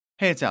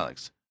Hey, it's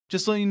Alex.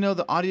 Just letting you know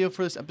the audio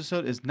for this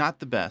episode is not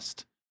the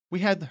best. We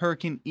had the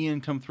Hurricane Ian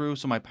come through,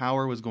 so my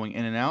power was going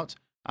in and out.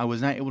 I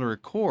was not able to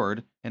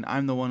record, and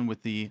I'm the one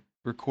with the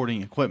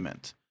recording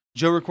equipment.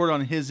 Joe recorded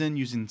on his end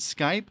using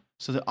Skype,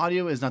 so the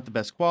audio is not the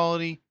best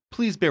quality.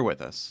 Please bear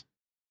with us.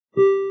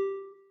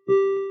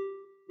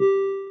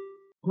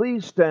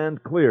 Please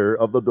stand clear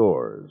of the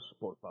doors.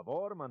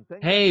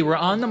 Hey, we're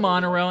on the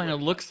monorail, and it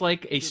looks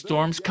like a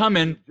storm's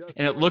coming,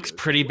 and it looks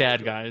pretty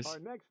bad, guys.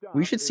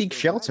 We should seek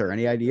shelter.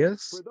 Any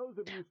ideas?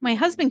 My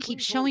husband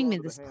keeps showing me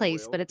this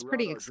place, but it's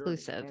pretty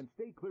exclusive.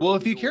 Well,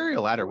 if you carry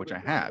a ladder, which I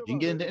have, you can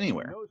get into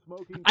anywhere.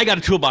 I got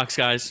a toolbox,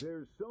 guys.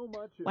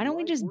 Why don't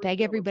we just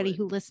beg everybody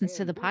who listens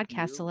to the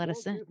podcast to let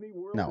us in?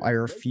 No, I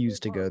refuse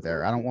to go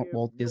there. I don't want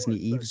Walt Disney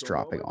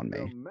eavesdropping on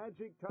me.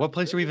 What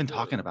place are we even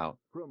talking about?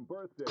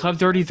 Club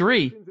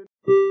 33.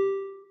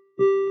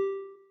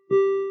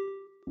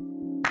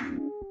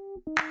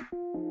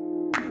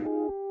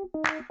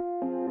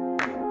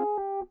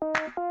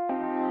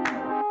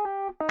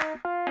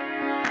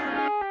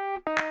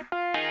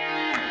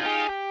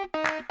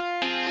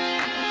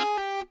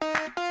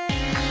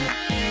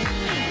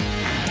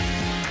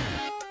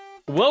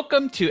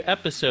 Welcome to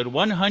episode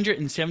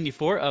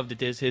 174 of the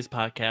Diz His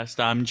podcast.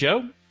 I'm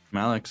Joe. I'm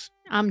Alex.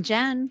 I'm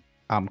Jen.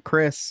 I'm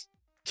Chris.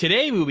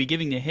 Today we will be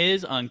giving the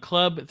His on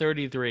Club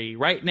 33.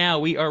 Right now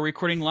we are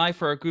recording live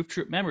for our Goof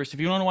Troop members. If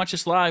you want to watch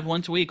us live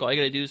once a week, all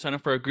you got to do is sign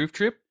up for our Goof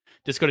Troop.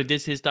 Just go to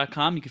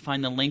dizhis.com. You can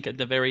find the link at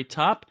the very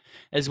top,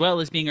 as well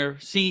as seeing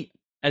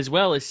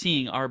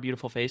our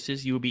beautiful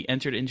faces. You will be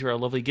entered into our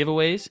lovely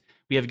giveaways.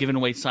 We have given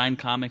away signed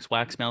comics,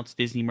 wax melts,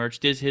 Disney merch,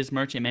 Diz His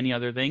merch, and many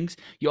other things.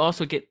 You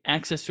also get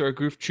access to our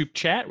Goof Troop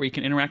chat, where you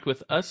can interact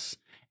with us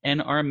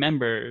and our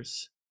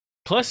members.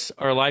 Plus,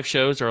 our live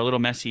shows are a little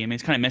messy. I mean,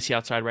 it's kind of messy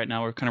outside right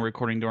now. We're kind of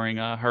recording during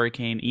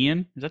Hurricane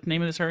Ian. Is that the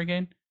name of this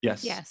hurricane?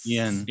 Yes.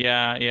 Ian.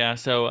 Yeah.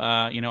 So,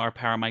 our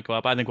power might go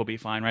up. I think we'll be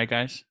fine, right,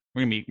 guys?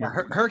 We're gonna be.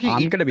 Hurricane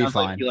I'm Ian gonna be sounds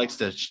like fine. he likes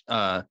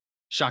to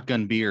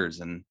shotgun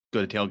beers and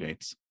go to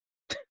tailgates.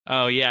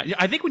 Oh yeah,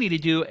 I think we need to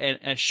do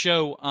a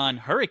show on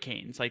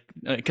hurricanes, like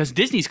because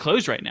Disney's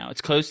closed right now.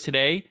 It's closed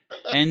today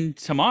and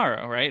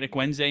tomorrow, right? Like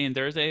Wednesday and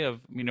Thursday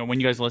of when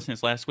you guys listened to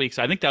this last week.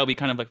 So I think that would be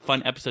kind of like a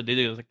fun episode to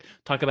do, like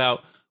talk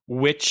about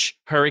which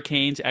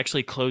hurricanes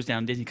actually closed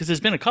down Disney, because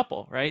there's been a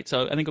couple, right?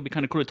 So I think it'll be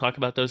kind of cool to talk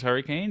about those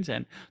hurricanes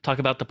and talk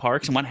about the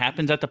parks and what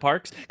happens at the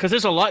parks, because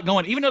there's a lot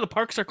going. Even though the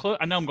parks are closed,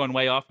 I know I'm going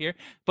way off here,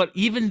 but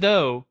even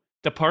though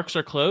the parks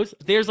are closed,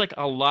 there's like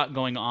a lot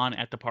going on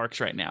at the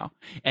parks right now,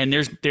 and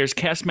there's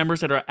cast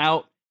members that are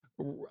out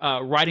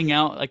riding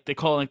out, like they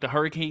call it, like the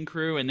hurricane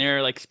crew, and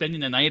they're like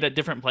spending the night at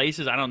different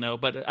places. I don't know,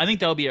 but I think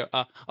that'll be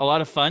a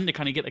lot of fun to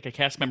kind of get like a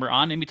cast member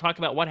on and we talk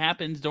about what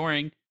happens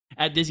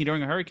at Disney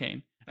during a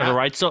hurricane. Are the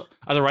rides still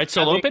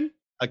open?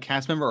 A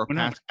cast member or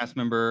past cast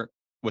member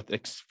with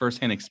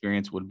firsthand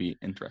experience would be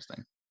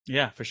interesting.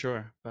 Yeah, for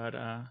sure. But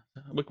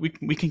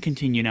we can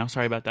continue now.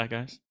 Sorry about that,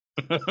 guys.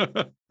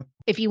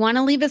 If you want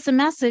to leave us a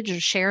message or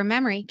share a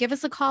memory, give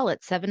us a call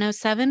at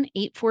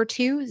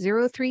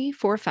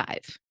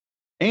 707-842-0345.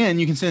 And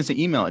you can send us an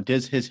email at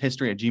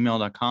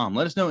dizhishistory@gmail.com.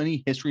 Let us know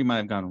any history might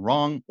have gone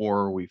wrong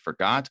or we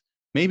forgot.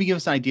 Maybe give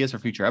us ideas for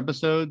future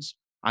episodes.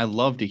 I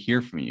love to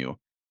hear from you.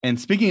 And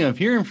speaking of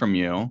hearing from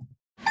you,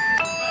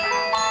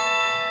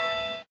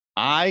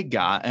 I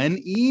got an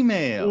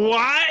email.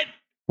 What?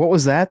 What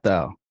was that,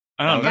 though?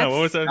 I don't know.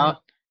 What was that?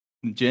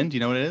 Jen, do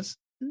you know what it is?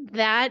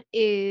 That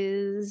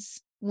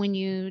is when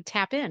you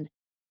tap in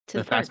to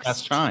The the fast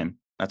parks. chime.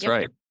 That's Yep.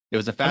 right. It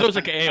was a I fast. thought it was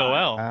like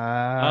AOL.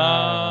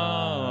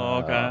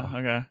 Oh,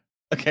 okay.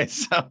 Okay,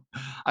 so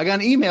I got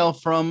an email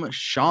from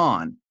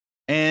Sean,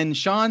 and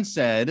Sean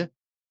said,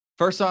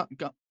 first off,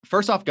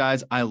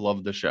 guys, I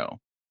love the show.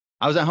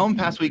 I was at home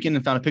past weekend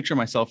and found a picture of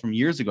myself from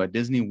years ago at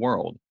Disney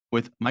World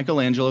with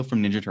Michelangelo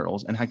from Ninja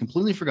Turtles and had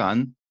completely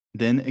forgotten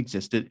then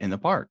existed in the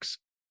parks.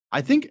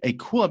 I think a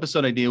cool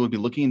episode idea would be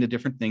looking into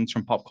different things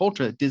from pop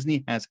culture that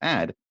Disney has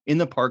had in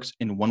the parks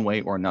in one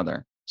way or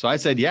another. So I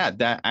said, yeah,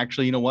 that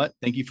actually, you know what?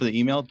 Thank you for the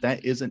email.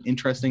 That is an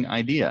interesting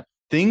idea.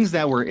 Things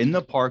that were in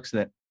the parks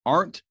that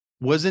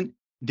wasn't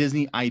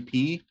Disney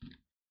IP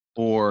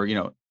or,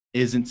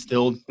 isn't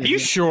still. Are you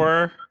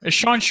sure? Is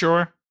Sean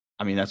sure?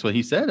 I mean, that's what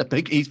he said.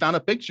 He found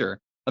a picture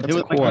of That's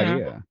him a cool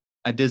idea.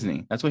 at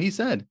Disney. That's what he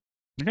said.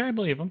 Okay, I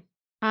believe him.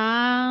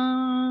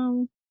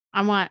 I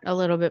want a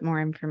little bit more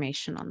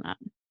information on that.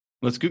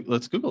 Let's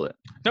Google it.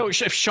 No,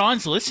 if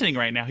Sean's listening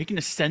right now, he can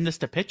just send us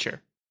the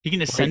picture. He can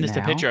just send us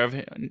the picture of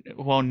him.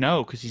 Well,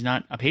 no, because he's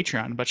not a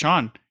Patreon. But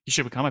Sean, you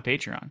should become a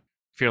Patreon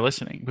if you're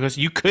listening, because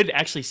you could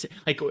actually,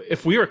 like,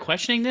 if we were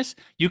questioning this,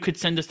 you could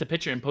send us the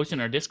picture and post it in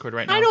our Discord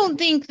right now. I don't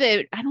think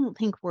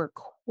we're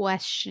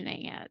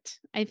questioning it.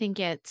 I think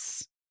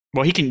it's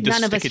Well, he can just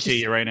none of stick us it to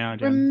just you right now,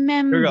 Jen.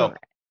 remember. Here we go.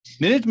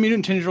 Ninja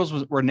Mutant Ninja Turtles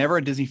were never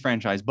a Disney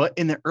franchise, but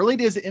in the early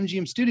days of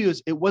MGM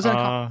Studios, it wasn't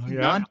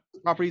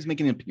non-properties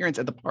making an appearance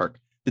at the park.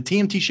 The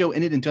TMT show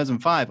ended in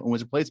 2005 and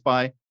was replaced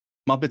by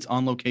Muppets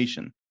on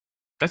Location.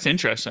 That's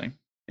interesting.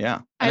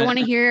 Yeah. I want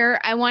to hear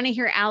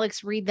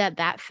Alex read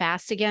that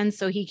fast again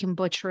so he can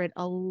butcher it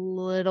a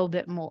little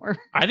bit more.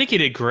 I think he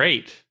did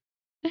great.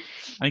 I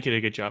think you did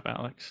a good job,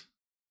 Alex.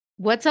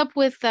 What's up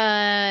with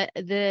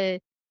the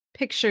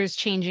pictures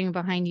changing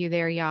behind you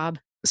there, Yob?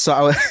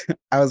 So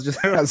I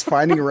was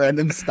finding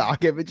random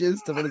stock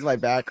images to put as my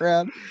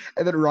background,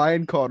 and then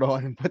Ryan called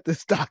on and put the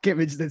stock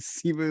image that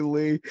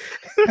Simu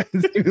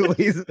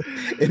Lee's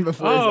in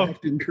before his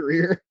acting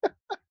career.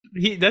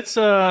 That's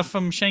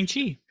from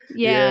Shang-Chi.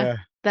 Yeah,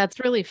 that's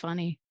really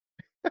funny.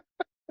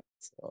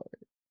 So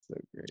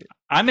great.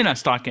 I'm in a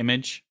stock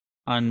image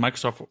on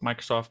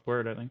Microsoft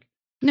Word, I think.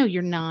 No,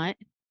 you're not.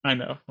 I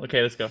know.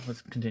 Okay, let's go.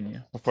 Let's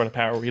continue before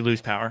we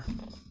lose power.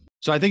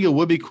 So I think it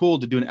would be cool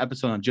to do an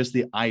episode on just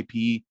the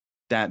IP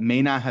that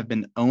may not have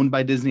been owned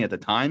by Disney at the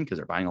time because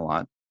they're buying a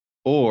lot,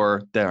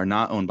 or that are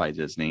not owned by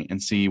Disney,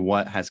 and see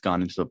what has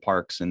gone into the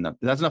parks. And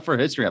that's enough for a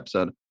history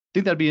episode. I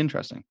think that'd be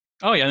interesting.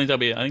 Oh yeah, I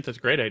think that's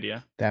a great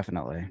idea.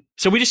 Definitely.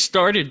 So we just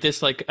started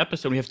this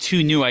episode. We have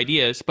 2 new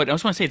ideas, but I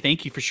just want to say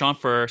thank you for Sean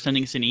for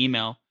sending us an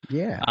email.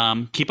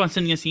 Yeah. Keep on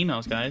sending us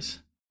emails,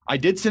 guys. I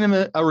did send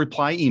him a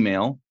reply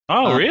email.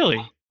 Oh,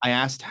 really? I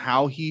asked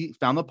how he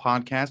found the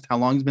podcast, how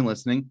long he's been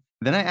listening.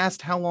 Then I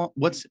asked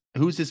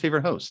who's his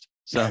favorite host.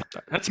 So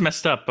that's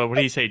messed up. But what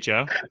do you say,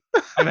 Joe?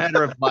 I haven't had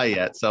a reply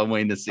yet, so I'm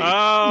waiting to see.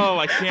 Oh,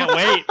 I can't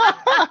wait.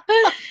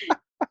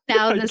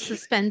 Now the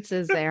suspense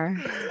is there.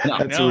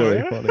 That's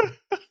really funny.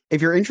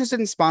 If you're interested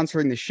in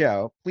sponsoring the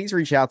show, please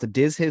reach out to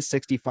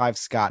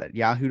DizHis65Scott at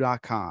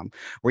yahoo.com,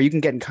 where you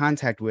can get in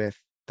contact with,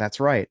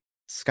 that's right,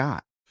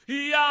 Scott.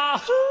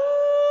 Yahoo!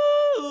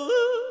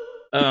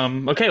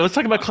 Okay, let's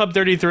talk about Club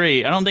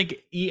 33. I don't think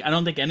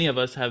any of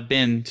us have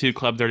been to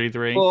Club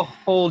 33. Well,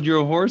 hold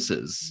your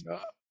horses.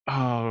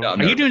 Oh, no.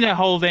 Are you doing that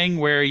whole thing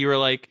where you were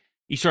like,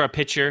 you saw a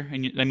picture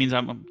and that means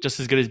I'm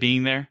just as good as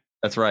being there?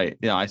 That's right.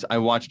 Yeah, I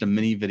watched a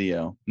mini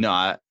video.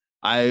 No,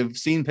 I've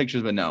seen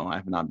pictures, but no, I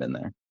have not been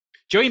there.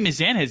 Joey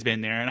Mazan has been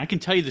there, and I can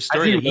tell you the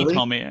story that he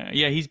told me.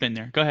 Yeah, he's been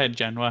there. Go ahead,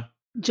 Jen. What?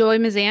 Joey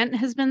Mazant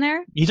has been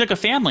there? He took a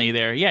family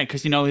there. Yeah,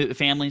 because the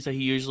families that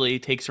he usually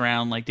takes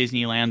around like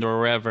Disneyland or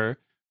wherever.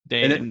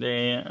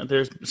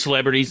 There's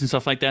celebrities and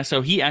stuff like that.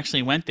 So he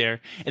actually went there,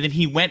 and then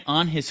he went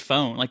on his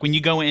phone. Like when you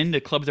go into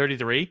Club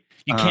 33,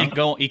 you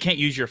can't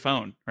use your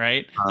phone,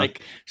 right?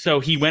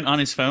 So he went on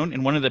his phone,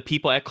 and one of the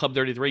people at Club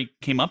 33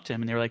 came up to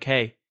him, and they were like,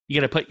 "Hey, you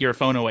got to put your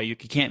phone away. You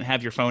can't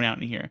have your phone out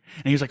in here."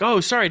 And he was like,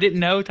 "Oh, sorry, I didn't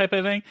know," type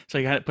of thing. So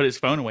he had to put his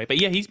phone away. But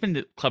yeah, he's been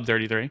to Club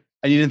 33.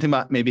 And you didn't think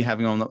about maybe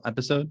having him on the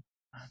episode?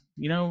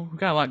 We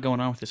got a lot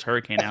going on with this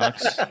hurricane,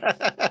 Alex.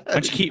 Why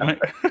don't you keep?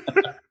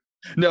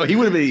 No, he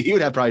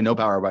would have probably no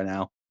power by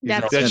now.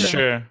 That's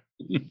true.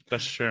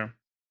 That's true.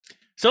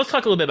 So let's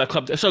talk a little bit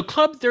about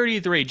Club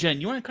 33.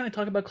 Jen, you want to kind of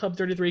talk about Club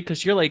 33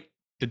 because you're like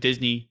the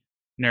Disney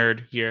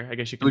nerd here. I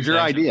guess you can. It was your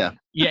idea.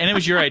 Yeah, and it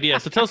was your idea.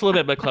 So tell us a little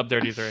bit about Club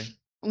 33.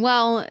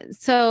 Well,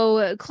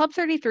 so Club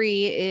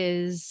 33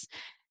 is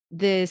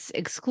this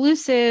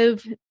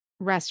exclusive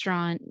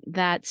restaurant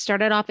that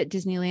started off at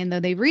Disneyland, though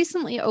they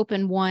recently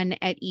opened one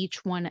at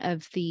each one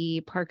of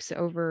the parks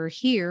over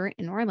here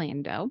in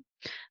Orlando,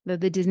 though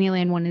the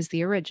Disneyland one is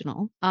the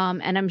original.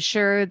 And I'm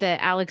sure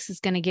that Alex is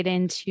going to get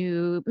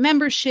into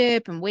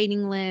membership and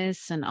waiting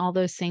lists and all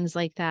those things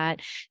like that.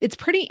 It's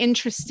pretty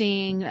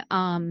interesting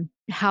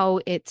how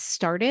it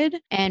started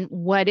and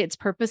what its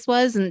purpose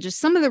was, and just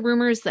some of the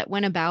rumors that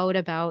went about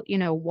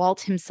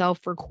Walt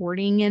himself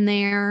recording in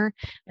there.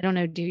 I don't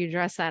know. Do you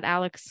address that,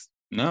 Alex?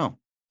 No.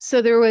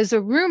 So there was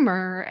a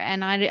rumor,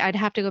 and I'd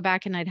have to go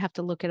back and I'd have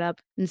to look it up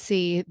and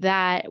see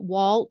that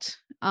Walt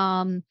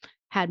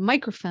had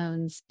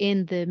microphones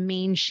in the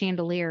main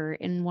chandelier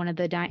in one of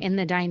the in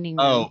the dining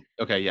room. Oh,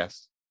 okay,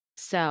 yes.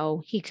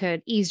 So he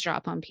could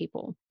eavesdrop on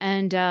people.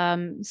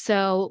 And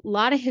so a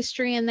lot of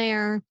history in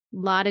there, a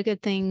lot of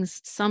good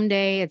things.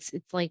 Someday it's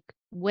like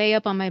way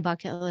up on my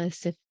bucket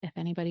list. If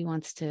anybody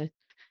wants to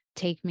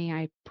take me,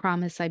 I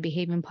promise I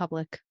behave in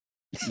public.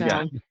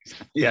 So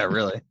yeah,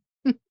 really.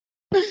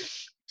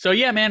 So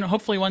yeah, man,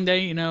 hopefully one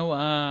day,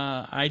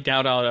 I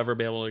doubt I'll ever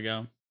be able to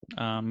go.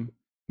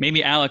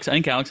 Maybe Alex. I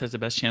think Alex has the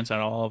best chance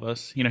out of all of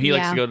us. He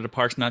likes to go to the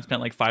parks, not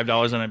spend like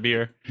 $5 on a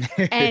beer.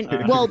 And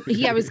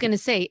I was going to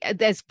say,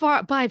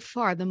 by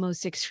far the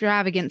most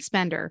extravagant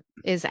spender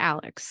is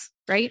Alex,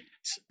 right?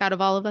 Out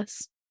of all of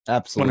us.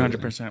 Absolutely.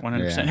 100%.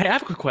 100%. Yeah. Hey, I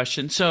have a quick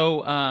question.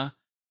 So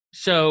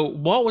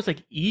Walt was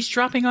like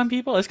eavesdropping on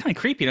people. That's kind of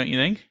creepy, don't you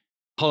think?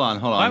 Hold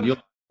on.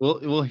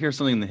 We'll hear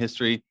something in the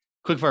history.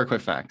 Quick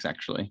facts,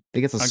 actually. I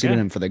think it's a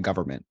pseudonym for the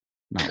government,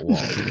 not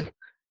Walt.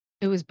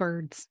 It was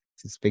birds.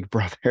 It's his big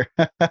brother.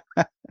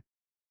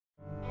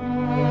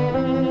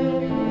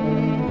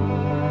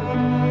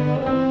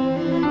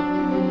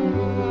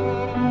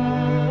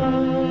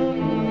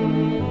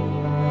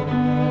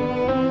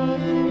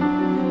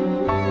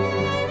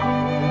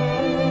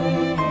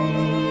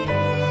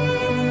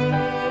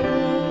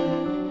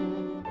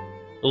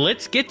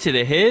 Let's get to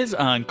the his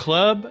on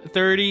Club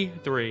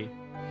 33.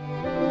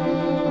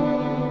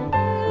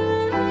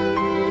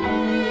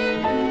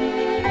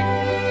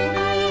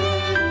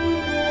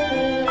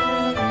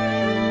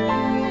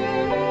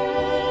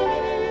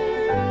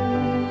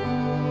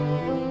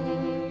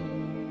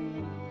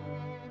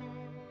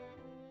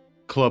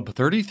 Club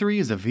 33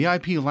 is a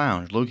VIP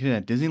lounge located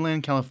at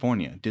Disneyland,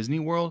 California, Disney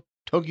World,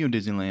 Tokyo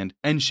Disneyland,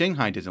 and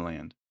Shanghai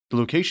Disneyland. The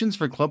locations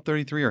for Club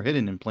 33 are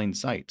hidden in plain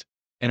sight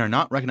and are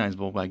not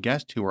recognizable by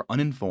guests who are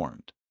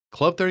uninformed.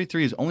 Club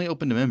 33 is only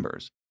open to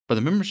members, but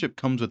the membership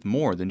comes with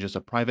more than just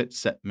a private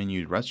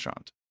set-menued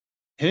restaurant.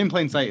 Hidden in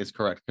plain sight is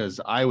correct because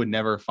I would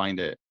never find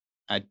it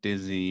at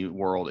Disney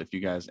World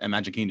at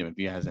Magic Kingdom if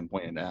you guys hadn't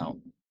pointed it out.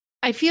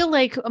 I feel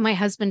like my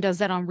husband does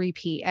that on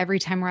repeat every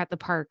time we're at the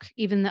park,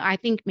 even though I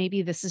think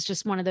maybe this is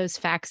just one of those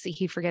facts that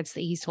he forgets that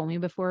he's told me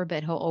before,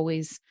 but he'll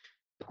always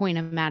point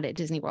them out at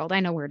Disney World. I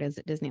know where it is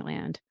at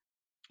Disneyland.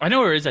 I know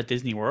where it is at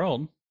Disney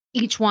World.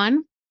 Each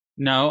one?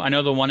 No, I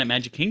know the one at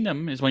Magic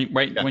Kingdom is when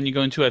you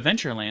go into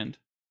Adventureland.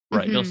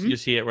 Right, Mhm. you'll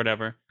see it,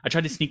 whatever. I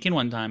tried to sneak in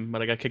one time,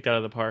 but I got kicked out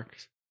of the park.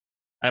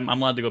 I'm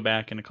allowed to go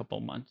back in a couple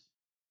of months.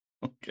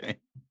 Okay.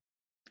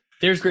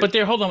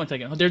 Hold on one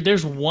second.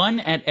 There's one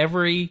at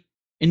every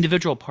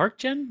individual park,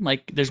 Jen?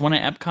 Like there's one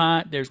at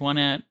Epcot, there's one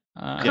at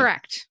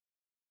Correct.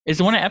 Is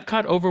the one at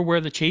Epcot over where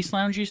the Chase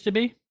Lounge used to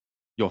be?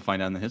 You'll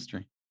find out in the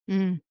history.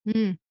 Mhm.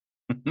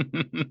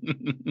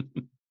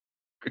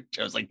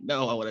 I was like,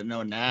 no, I want to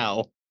know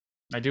now.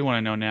 I do want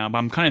to know now, but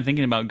I'm kind of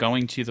thinking about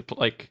going to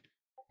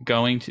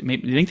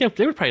maybe you think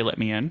they would probably let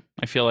me in.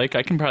 I feel like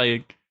I can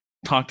probably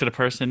talk to the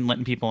person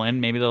letting people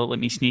in. Maybe they'll let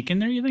me sneak in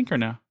there, you think, or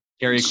no?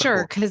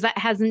 Sure, because that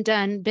hasn't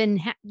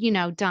been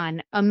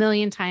done a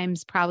million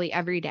times, probably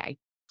every day.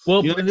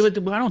 Well,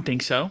 I don't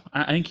think so.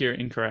 I think you're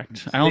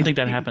incorrect. I don't think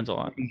that happens a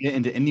lot. You can get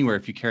into anywhere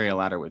if you carry a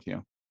ladder with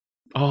you.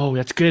 Oh,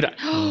 that's good.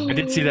 I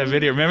did see that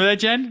video. Remember that,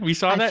 Jen? We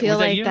saw that. I feel Was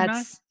that like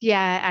you,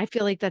 I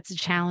feel like that's a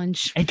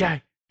challenge. Hey,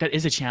 guy, that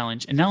is a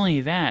challenge. And not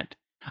only that,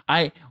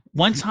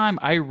 one time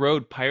I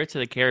rode Pirates of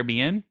the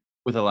Caribbean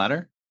with a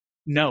ladder.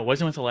 No, it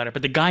wasn't with a ladder,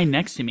 but the guy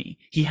next to me,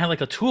 he had like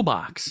a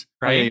toolbox,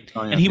 right?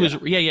 And he was,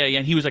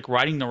 and he was like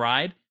riding the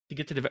ride to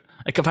get to the,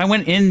 like if I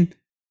went in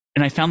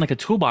and I found like a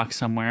toolbox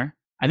somewhere,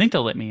 I think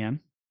they'll let me in.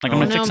 Like I'm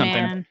gonna fix something.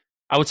 Man.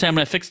 I would say I'm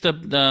gonna fix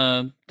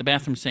the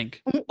bathroom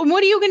sink.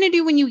 What are you gonna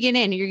do when you get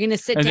in? You're gonna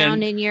sit And down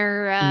then- in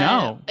your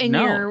No.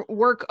 your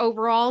work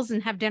overalls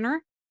and have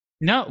dinner?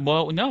 No,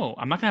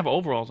 I'm not gonna have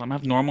overalls. I'm gonna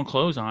have normal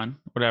clothes on,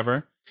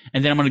 whatever.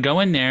 And then I'm gonna go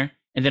in there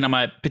and then I'm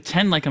gonna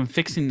pretend like I'm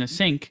fixing the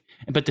sink,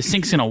 but the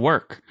sink's gonna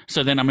work.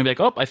 So then I'm gonna be like,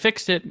 oh, I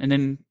fixed it, and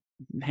then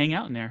hang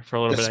out in there for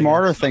a little The bit.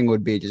 smarter thing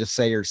would be to just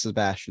say you're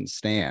Sebastian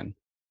Stan,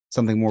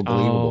 something more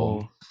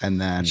believable,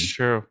 and then That's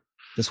true.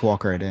 just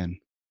walk right in.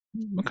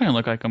 I kind of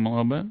look like him a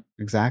little bit.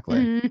 Exactly.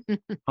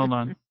 Mm-hmm. Hold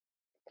on.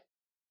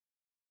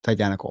 It's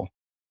identical.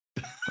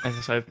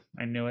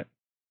 I knew it.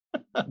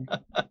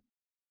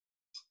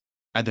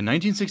 At the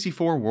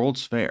 1964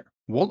 World's Fair,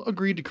 Walt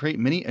agreed to create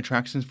many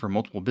attractions for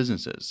multiple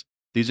businesses.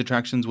 These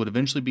attractions would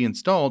eventually be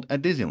installed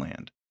at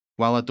Disneyland.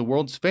 While at the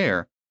World's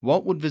Fair,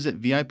 Walt would visit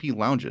VIP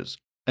lounges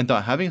and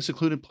thought having a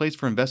secluded place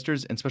for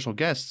investors and special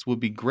guests would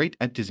be great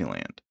at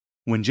Disneyland.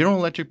 When General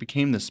Electric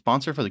became the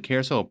sponsor for the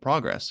Carousel of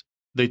Progress,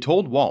 they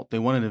told Walt they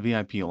wanted a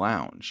VIP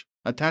lounge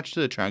attached to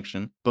the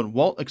attraction, but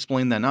Walt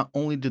explained that not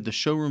only did the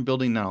showroom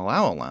building not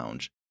allow a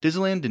lounge,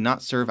 Disneyland did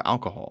not serve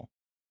alcohol.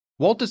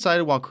 Walt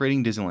decided while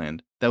creating Disneyland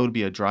that it would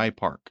be a dry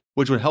park,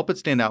 which would help it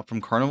stand out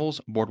from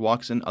carnivals,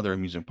 boardwalks, and other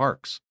amusement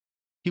parks.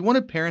 He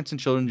wanted parents and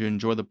children to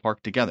enjoy the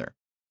park together.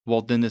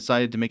 Walt then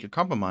decided to make a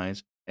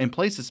compromise and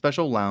place a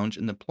special lounge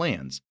in the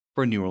plans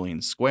for New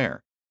Orleans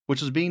Square,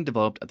 which was being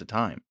developed at the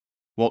time.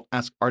 Walt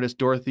asked artist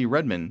Dorothy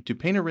Redmond to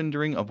paint a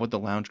rendering of what the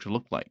lounge could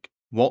look like.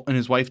 Walt and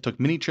his wife took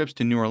many trips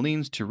to New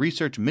Orleans to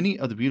research many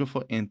of the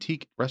beautiful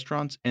antique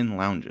restaurants and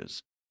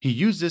lounges. He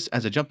used this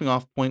as a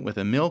jumping-off point with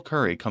Emile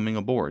Curry coming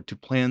aboard to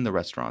plan the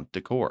restaurant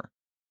decor.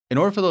 In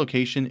order for the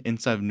location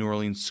inside of New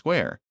Orleans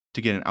Square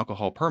to get an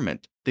alcohol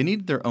permit, they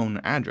needed their own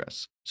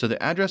address, so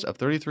the address of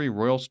 33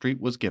 Royal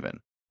Street was given,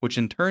 which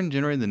in turn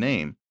generated the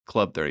name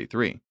Club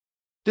 33.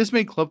 This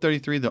made Club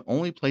 33 the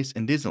only place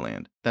in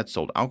Disneyland that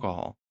sold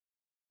alcohol.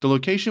 The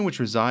location, which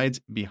resides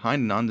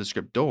behind a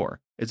nondescript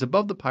door, is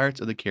above the Pirates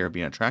of the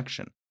Caribbean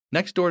attraction,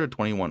 next door to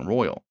 21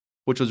 Royal,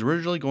 which was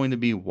originally going to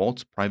be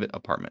Walt's private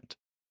apartment.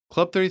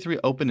 Club 33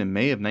 opened in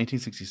May of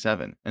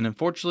 1967 and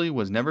unfortunately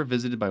was never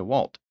visited by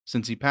Walt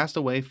since he passed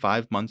away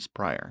 5 months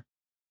prior.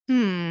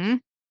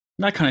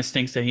 That kind of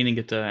stinks that he didn't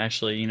get to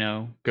actually,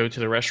 go to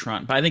the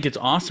restaurant. But I think it's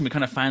awesome. We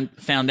kind of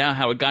found out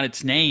how it got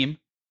its name.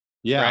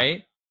 Yeah.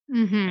 Right?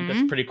 Mm-hmm. That's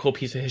a pretty cool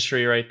piece of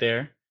history right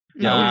there.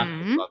 Yeah.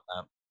 Mhm.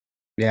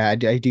 Yeah, I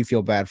do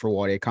feel bad for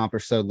Walt. He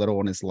accomplished so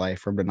little in his life.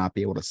 For him to not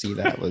be able to see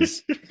that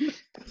was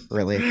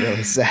really,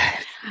 really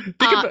sad.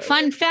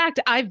 Fun fact,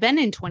 I've been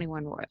in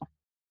 21 Royal.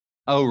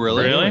 Oh,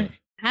 really? Really?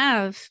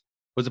 Have.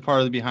 Was it part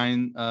of the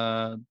Behind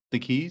the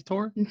Keys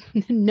tour?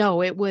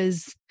 No, it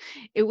was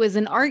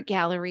an art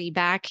gallery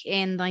back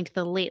in like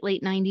the late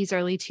 90s,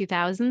 early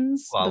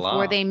 2000s La la.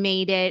 before they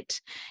made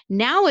it.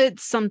 Now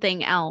it's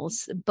something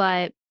else,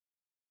 but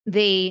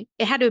it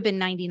had to have been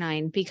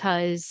 99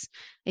 because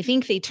I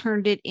think they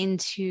turned it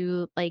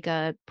into like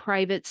a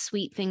private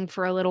suite thing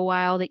for a little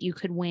while that you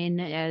could win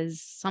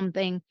as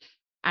something.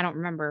 I don't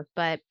remember,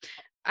 but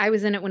I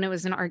was in it when it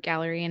was an art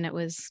gallery and it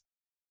was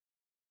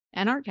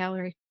an art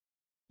gallery.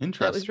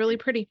 Interesting. That was really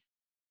pretty.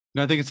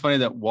 No, I think it's funny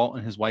that Walt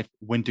and his wife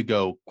went to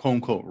go quote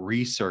unquote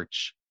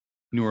research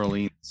New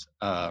Orleans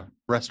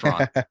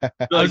restaurant. I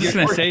was just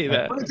gonna say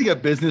that. We're going to take a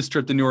business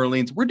trip to New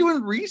Orleans. We're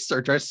doing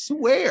research. I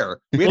swear.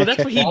 Well,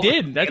 that's what he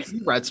did. That's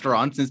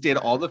restaurants and stayed at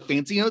all the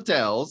fancy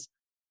hotels.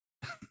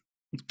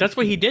 That's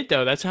what he did,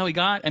 though. That's how he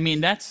got. I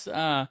mean, that's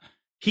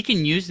he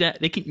can use that.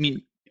 They can. I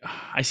mean,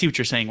 I see what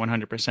you're saying,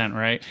 100%,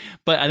 right?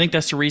 But I think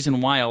that's the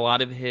reason why a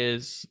lot of the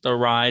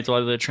rides, a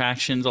lot of the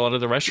attractions, a lot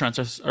of the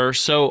restaurants are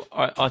so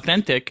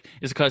authentic,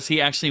 is because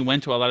he actually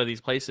went to a lot of these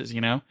places,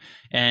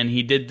 and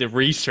he did the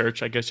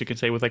research, I guess you could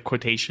say, with like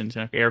quotations,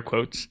 air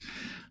quotes.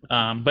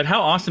 But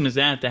how awesome is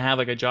that to have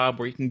like a job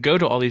where you can go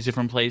to all these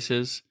different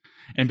places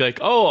and be like,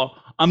 oh,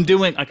 I'm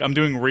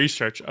doing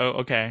research.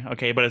 Oh,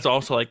 okay. But it's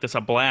also like this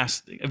a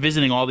blast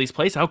visiting all these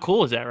places. How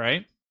cool is that,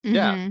 right?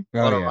 Yeah. Mhm. A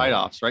lot of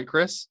write-offs, right,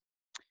 Chris?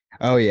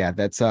 Oh yeah,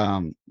 that's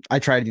I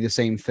try to do the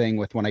same thing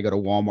with when I go to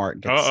Walmart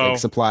and get like,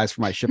 supplies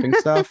for my shipping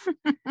stuff.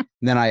 And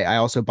then I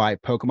also buy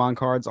Pokemon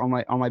cards on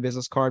my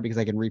business card because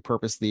I can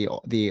repurpose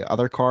the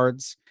other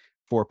cards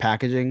for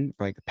packaging,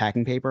 like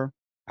packing paper.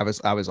 I was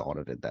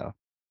audited though.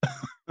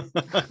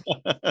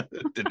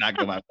 Did not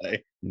go my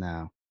way.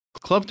 No.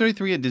 Club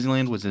 33 at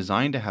Disneyland was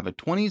designed to have a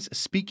 20s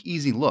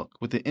speakeasy look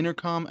with the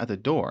intercom at the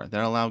door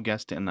that allowed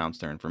guests to announce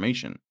their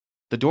information.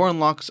 The door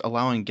unlocks,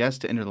 allowing guests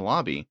to enter the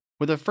lobby,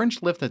 with a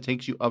French lift that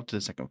takes you up to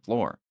the second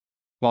floor.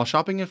 While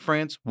shopping in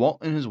France, Walt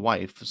and his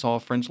wife saw a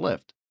French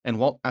lift, and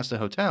Walt asked the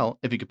hotel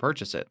if he could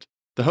purchase it.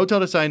 The hotel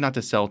decided not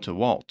to sell to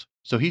Walt,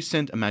 so he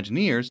sent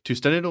Imagineers to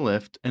study the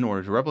lift in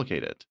order to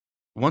replicate it.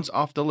 Once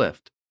off the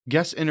lift,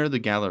 guests enter the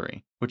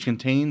gallery, which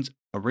contains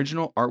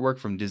original artwork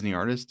from Disney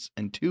artists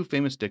and 2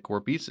 famous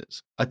decor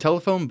pieces: a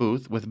telephone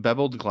booth with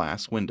beveled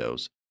glass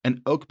windows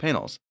and oak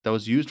panels that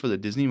was used for the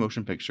Disney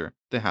motion picture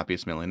The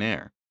Happiest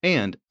Millionaire,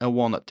 and a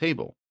walnut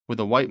table with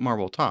a white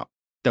marble top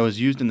that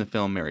was used in the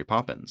film Mary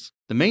Poppins.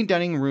 The main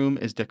dining room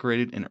is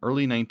decorated in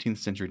early 19th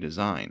century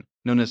design,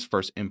 known as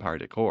First Empire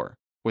decor,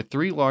 with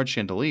 3 large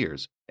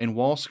chandeliers and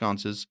wall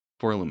sconces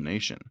for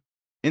illumination.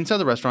 Inside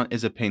the restaurant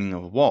is a painting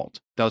of Walt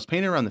that was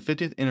painted around the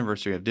 50th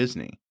anniversary of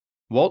Disney.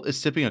 Walt is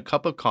sipping a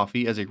cup of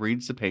coffee as he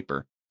reads the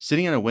paper,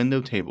 sitting at a window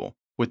table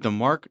with the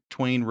Mark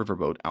Twain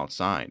riverboat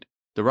outside.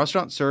 The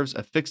restaurant serves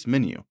a fixed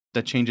menu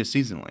that changes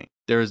seasonally.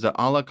 There is the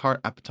a la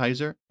carte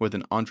appetizer with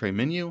an entree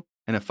menu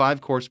and a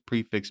 5-course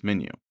prix-fixe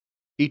menu.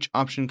 Each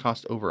option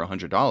costs over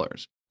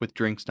 $100, with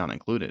drinks not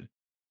included.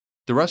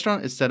 The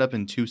restaurant is set up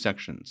in 2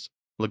 sections: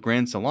 Le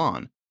Grand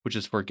Salon, which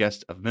is for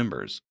guests of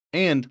members,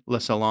 and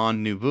Le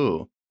Salon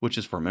Nouveau, which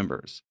is for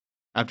members.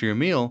 After your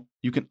meal,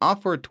 you can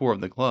opt for a tour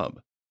of the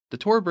club. The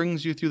tour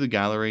brings you through the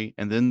gallery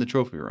and then the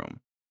trophy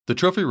room. The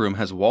trophy room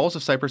has walls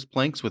of cypress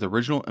planks with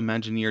original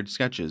Imagineered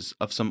sketches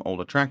of some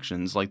old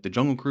attractions like the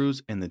Jungle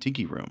Cruise and the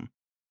Tiki Room.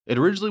 It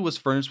originally was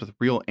furnished with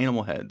real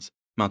animal heads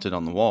mounted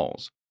on the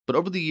walls, but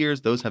over the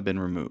years those have been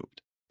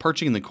removed.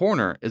 Perching in the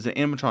corner is an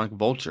animatronic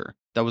vulture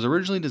that was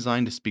originally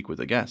designed to speak with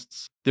the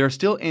guests. There are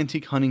still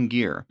antique hunting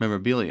gear,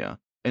 memorabilia,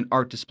 and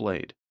art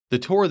displayed. The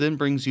tour then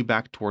brings you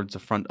back towards the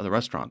front of the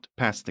restaurant,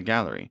 past the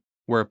gallery,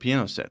 where a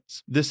piano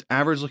sits. This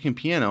average-looking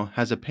piano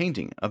has a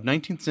painting of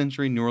 19th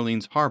century New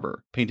Orleans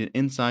harbor painted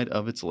inside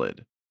of its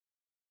lid.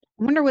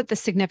 I wonder what the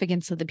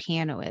significance of the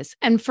piano is.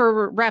 And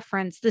for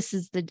reference, this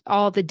is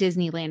all the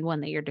Disneyland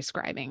one that you're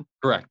describing.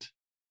 Correct.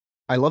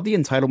 I love the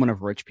entitlement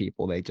of rich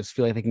people. They just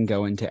feel like they can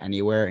go into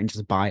anywhere and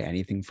just buy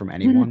anything from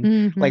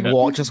anyone. Like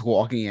Walt just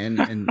walking in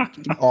and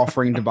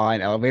offering to buy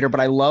an elevator. But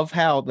I love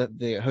how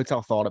the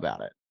hotel thought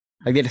about it.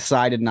 Like they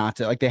decided not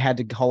to, like they had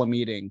to call a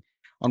meeting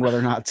on whether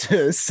or not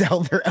to sell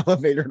their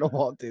elevator to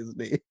Walt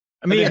Disney.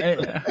 I mean,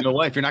 you know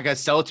what? If you're not going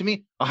to sell it to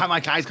me, I'll have my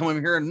guys come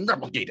over here and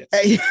replicate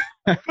it.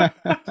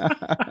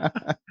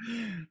 I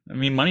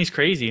mean, money's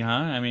crazy, huh?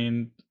 I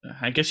mean,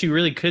 I guess you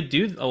really could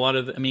do a lot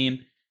of,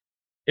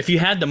 if you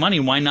had the money,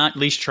 why not at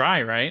least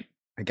try, right?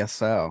 I guess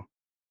so.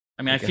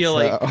 I mean, I feel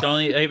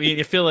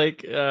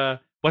like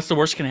what's the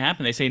worst can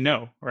happen? They say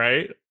no,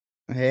 right?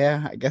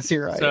 Yeah, I guess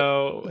you're right.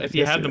 So if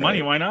you have the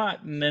money, why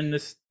not? And then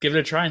just give it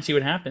a try and see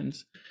what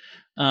happens.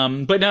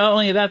 But not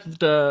only that,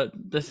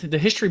 the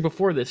history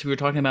before this, we were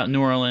talking about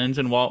New Orleans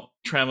and Walt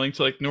traveling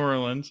to like New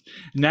Orleans.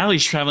 Now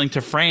he's traveling to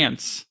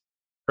France,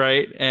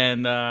 right?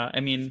 And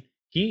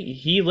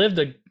he lived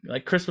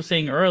like Chris was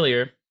saying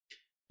earlier.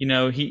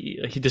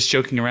 He just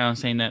joking around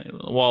saying that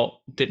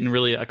Walt didn't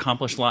really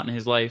accomplish a lot in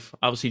his life,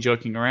 obviously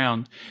joking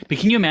around. But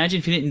can you imagine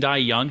if he didn't die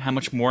young, how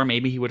much more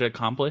maybe he would have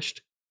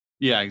accomplished?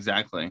 Yeah,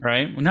 exactly.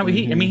 Right. Well, no,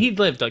 he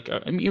lived like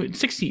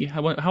 60.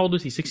 How old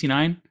was he?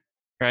 69,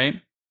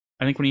 right?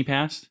 I think when he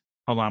passed.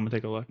 Hold on, I'm gonna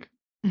take a look.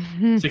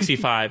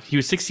 65. He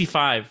was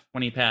 65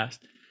 when he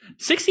passed.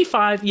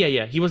 65.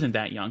 Yeah. He wasn't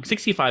that young.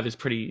 65 is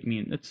pretty.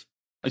 It's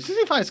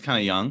 65 is kind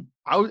of young.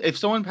 If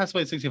someone passed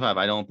away at 65,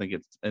 I don't think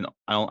it's.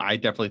 I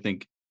definitely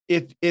think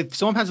if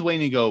someone passes away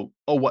and you go,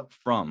 oh, what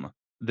from?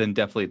 Then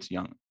definitely it's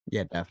young.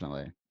 Yeah,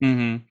 definitely.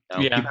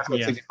 Mm-hmm. Yeah.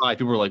 65.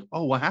 People were like,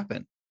 oh, what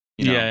happened?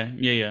 Yeah.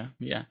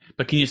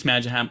 But can you just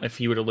imagine if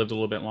he would have lived a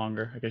little bit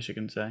longer? I guess you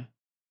can say.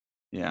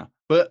 Yeah,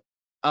 but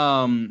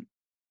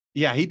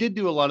Yeah, he did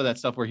do a lot of that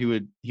stuff where he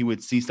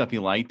would see stuff he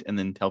liked and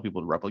then tell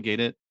people to replicate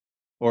it.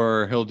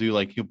 Or he'll do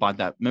like he bought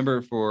that.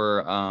 Remember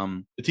for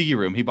the Tiki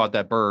Room, he bought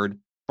that bird,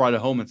 brought it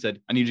home, and said,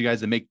 "I need you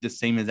guys to make the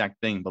same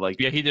exact thing." But like,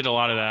 Yeah, he did a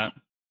lot of that.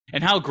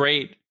 And how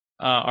great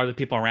are the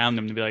people around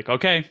him to be like,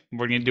 okay,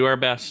 we're gonna do our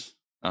best.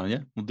 oh yeah,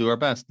 we'll do our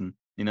best, and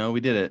we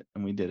did it,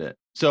 and we did it.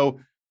 So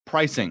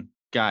pricing,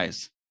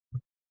 guys,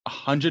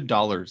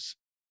 $100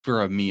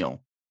 for a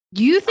meal.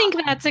 You think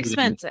that's including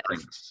expensive?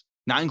 Drinks.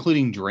 Not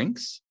including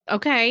drinks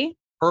Okay.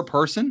 per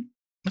person.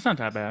 That's not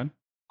that bad.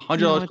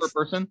 $100 per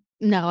person.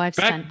 No, I've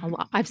spent a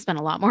lot. I've spent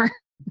a lot more.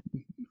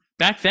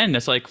 Back then,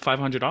 that's like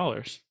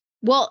 $500.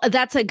 Well,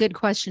 that's a good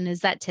question.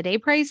 Is that today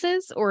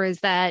prices or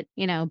is that,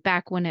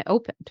 back when it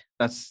opened?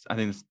 I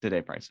think it's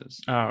today prices.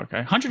 Oh,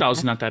 okay. $100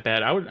 is not that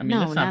bad. No,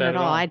 that's not bad at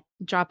all. I'd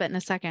drop it in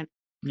a second.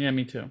 Yeah,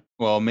 me too.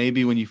 Well,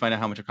 maybe when you find out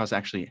how much it costs to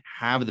actually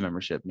have the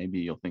membership, maybe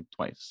you'll think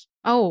twice.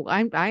 Oh,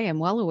 I am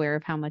well aware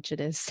of how much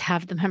it is to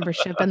have the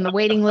membership and the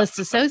waiting list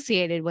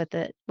associated with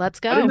it. Let's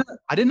go.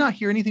 I did not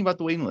hear anything about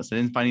the waiting list. I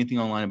didn't find anything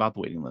online about the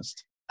waiting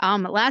list.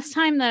 Last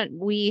time that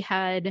we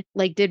had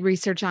did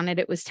research on it,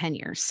 it was 10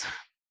 years.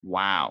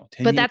 Wow.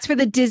 10 But years? that's for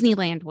the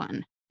Disneyland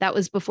one. That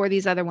was before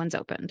these other ones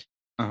opened.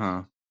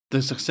 Uh-huh.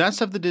 The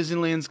success of the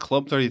Disneyland's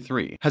Club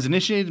 33 has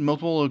initiated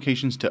multiple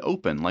locations to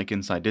open, like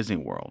inside Disney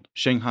World,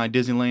 Shanghai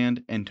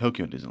Disneyland, and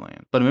Tokyo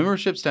Disneyland. But a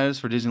membership status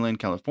for Disneyland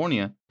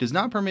California does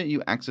not permit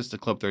you access to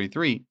Club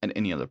 33 at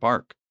any other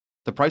park.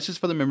 The prices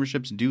for the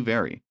memberships do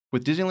vary,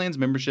 with Disneyland's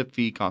membership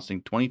fee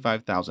costing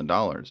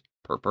 $25,000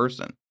 per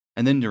person.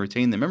 And then to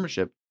retain the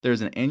membership, there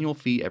is an annual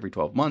fee every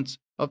 12 months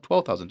of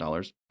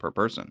 $12,000 per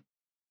person.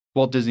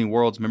 Walt Disney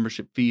World's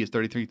membership fee is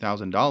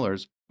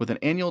 $33,000 with an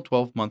annual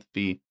 12-month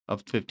fee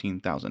of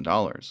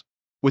 $15,000.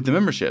 With the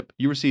membership,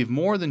 you receive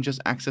more than just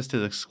access to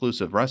the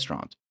exclusive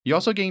restaurant. You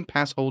also gain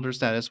pass holder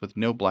status with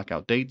no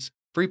blackout dates,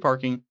 free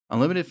parking,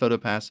 unlimited photo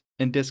pass,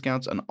 and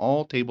discounts on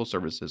all table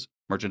services,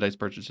 merchandise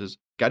purchases,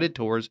 guided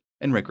tours,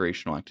 and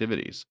recreational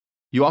activities.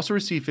 You also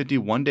receive 50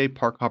 one-day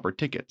park hopper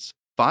tickets,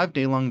 5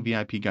 day-long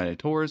VIP guided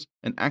tours,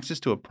 and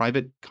access to a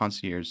private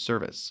concierge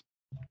service.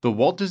 The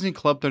Walt Disney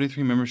Club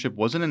 33 membership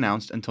wasn't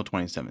announced until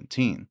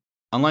 2017.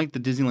 Unlike the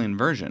Disneyland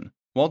version,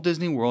 Walt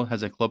Disney World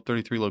has a Club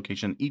 33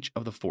 location in each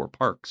of the 4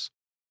 parks.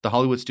 The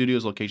Hollywood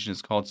Studios location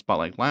is called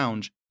Spotlight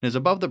Lounge and is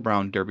above the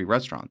Brown Derby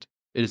restaurant.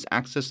 It is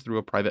accessed through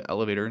a private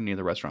elevator near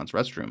the restaurant's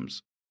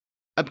restrooms.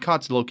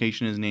 Epcot's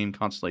location is named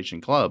Constellation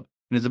Club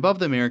and is above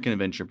the American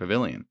Adventure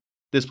Pavilion.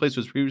 This place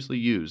was previously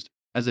used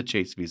as a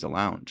Chase Visa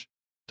Lounge.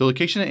 The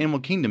location at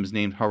Animal Kingdom is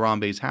named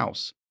Harambe's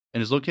House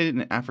and is located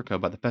in Africa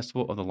by the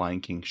Festival of the Lion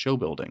King show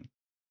building.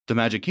 The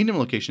Magic Kingdom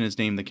location is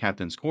named the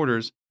Captain's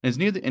Quarters and is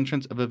near the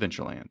entrance of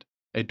Adventureland,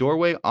 a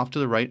doorway off to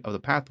the right of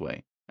the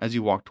pathway as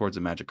you walk towards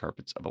the magic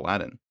carpets of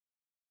Aladdin.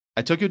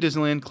 At Tokyo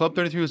Disneyland, Club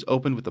 33 was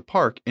opened with the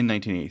park in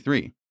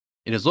 1983.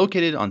 It is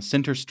located on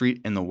Center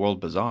Street in the World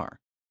Bazaar.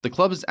 The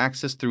club is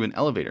accessed through an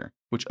elevator,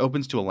 which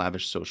opens to a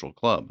lavish social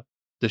club.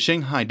 The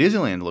Shanghai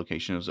Disneyland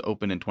location was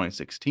opened in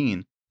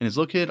 2016 and is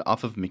located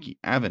off of Mickey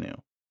Avenue.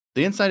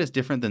 The inside is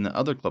different than the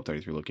other Club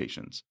 33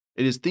 locations.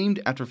 It is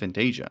themed after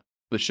Fantasia,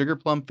 with sugar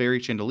plum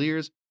fairy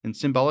chandeliers and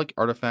symbolic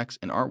artifacts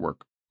and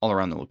artwork all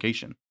around the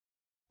location.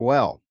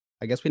 Well,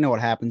 I guess we know what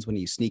happens when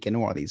you sneak into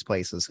one of these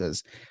places,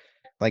 because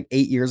like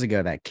 8 years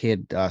ago, that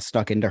kid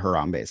stuck into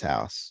Harambe's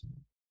house.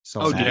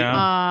 So Oh,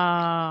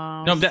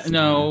 yeah.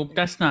 No,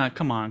 that's not.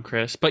 Come on,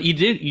 Chris. But you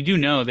do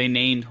know they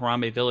named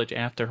Harambe Village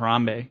after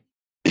Harambe.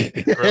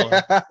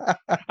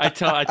 I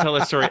tell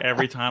that story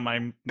every time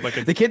I'm like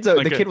the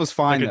kid was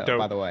fine though,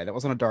 by the way. That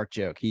wasn't a dark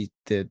joke. He's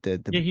fine. But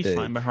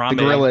Harambe, the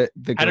gorilla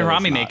how did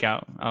Harambe not. make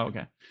out? Oh,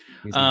 okay.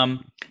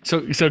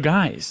 So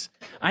guys,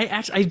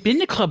 I've been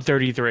to Club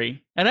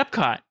 33 at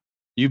Epcot.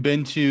 You've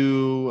been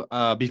to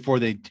before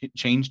they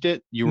changed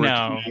it? You were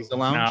at the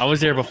Lounge? No, I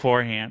was there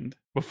beforehand.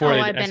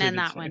 I've been in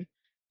that one.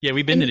 Yeah,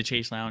 we've been to the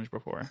Chase Lounge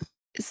before.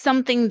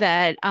 Something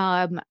that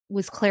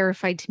was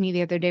clarified to me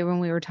the other day when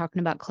we were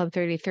talking about Club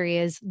 33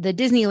 is the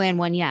Disneyland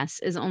one, yes,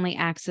 is only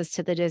access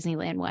to the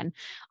Disneyland one.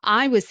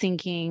 I was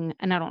thinking,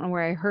 and I don't know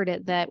where I heard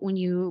it, that when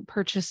you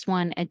purchased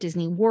one at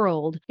Disney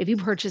World, if you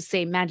purchased,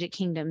 say, Magic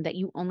Kingdom, that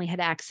you only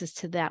had access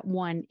to that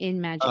one in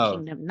Magic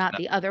Kingdom, not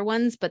the other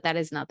ones, but that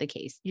is not the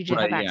case. You just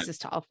have access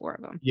to all 4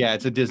 of them. Yeah,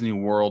 it's a Disney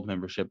World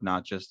membership,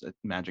 not just a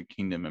Magic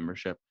Kingdom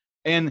membership.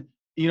 And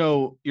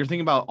you're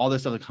thinking about all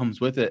this stuff that comes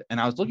with it.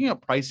 And I was looking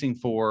at pricing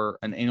for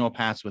an annual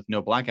pass with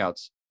no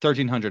blackouts,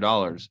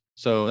 $1,300.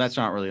 So that's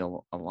not really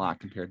a lot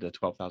compared to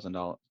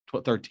 $12,000,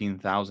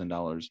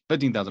 $13,000,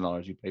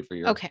 $15,000 you pay for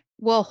your. Okay.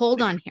 Well,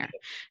 hold on here.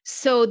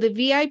 So the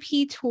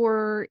VIP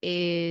tour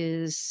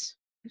is,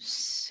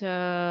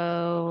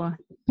 so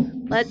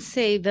let's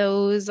say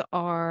those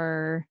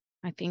are,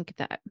 I think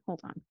that, hold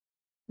on.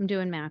 I'm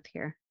doing math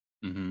here.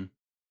 Mm-hmm.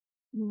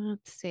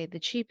 Let's say the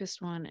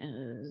cheapest one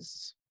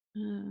is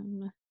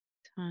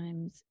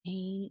times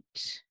 8.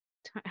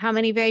 How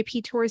many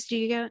VIP tours do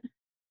you get?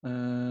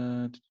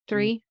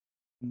 3.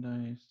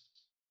 Nice.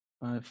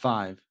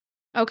 5.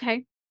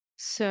 Okay,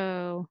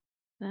 so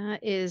that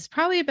is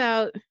probably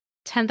about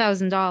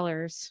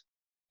 $10,000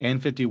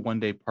 and 50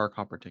 one-day park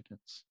hopper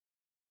tickets.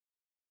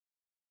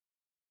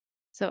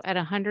 So at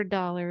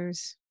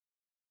 $100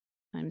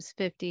 times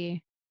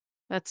 50,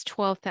 that's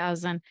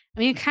 12,000. I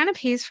mean, it kind of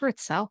pays for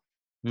itself.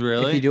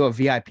 Really? If you do a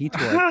VIP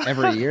tour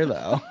every year,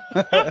 though.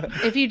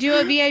 If you do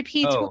a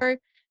VIP Oh. tour,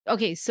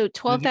 okay, so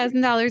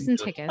 $12,000 in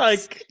tickets.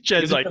 Like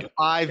Jen's like,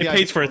 five it VIP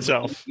pays for tours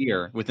itself.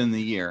 within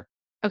the year.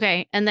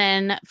 Okay, and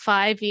then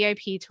 5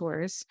 VIP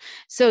tours.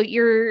 So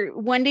your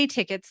one-day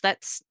tickets,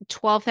 that's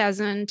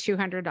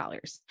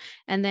 $12,200.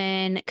 And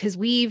then because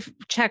we've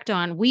checked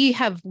on, we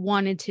have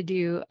wanted to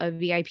do a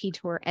VIP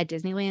tour at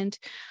Disneyland.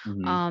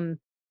 Mhm.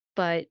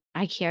 But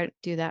I can't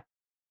do that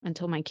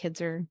until my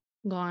kids are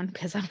gone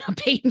because I'm not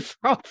paying for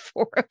all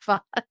 4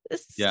 of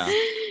us. Yeah.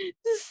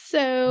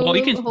 So well,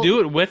 you can do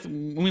it with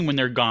when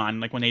they're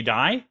gone, like when they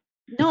die.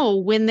 No,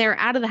 when they're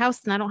out of the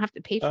house and I don't have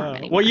to pay for them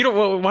anymore. Well, you don't.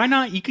 Well, why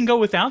not? You can go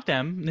without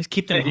them and just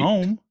keep them Hey,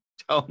 home.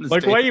 Tell them to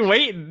Like, stay why are you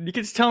waiting? You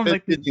can just tell them at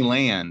like,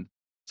 Disneyland.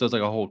 So it's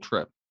like a whole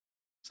trip.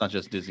 It's not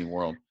just Disney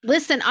World.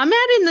 Listen, I'm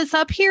adding this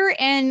up here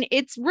and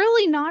it's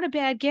really not a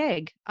bad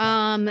gig.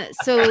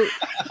 So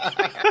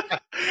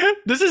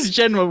this is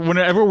Jen.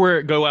 Whenever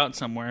we go out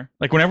somewhere,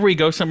 like whenever we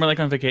go somewhere like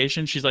on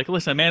vacation, she's like,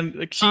 "Listen, man,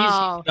 like she's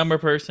Oh.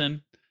 numbers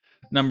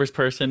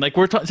person. Like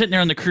we're sitting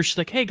there on the cruise. She's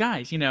like, hey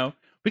guys,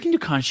 we can do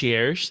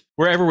concierge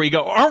wherever we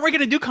go. Aren't we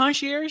going to do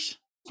concierge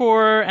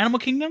for Animal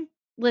Kingdom?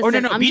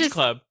 listen, Beach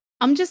Club.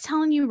 I'm just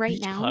telling you right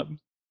Beach now Club.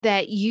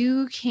 that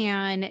you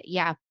can,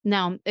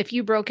 now if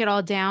you broke it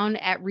all down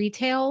at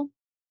retail,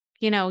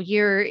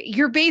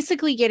 you're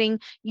basically getting,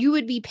 you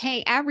would be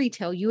paying at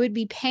retail, you would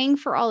be paying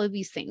for all of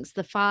these things,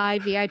 the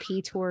 5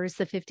 VIP tours,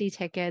 the 50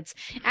 tickets,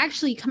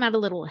 actually come out a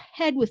little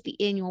ahead with the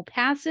annual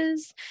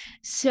passes.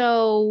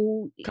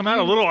 So Come out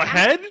a little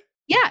ahead?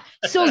 Yeah.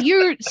 So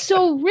you're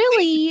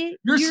really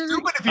You're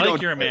stupid if you I don't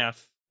like your do it.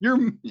 math.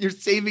 You're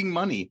saving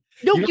money.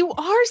 No, You know- you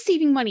are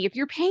saving money. If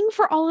you're paying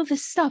for all of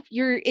this stuff,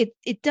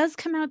 it does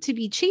come out to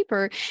be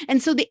cheaper.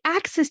 And so the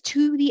access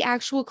to the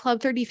actual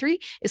Club 33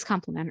 is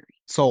complimentary.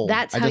 Sold.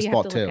 That's I how just you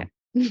have bought to look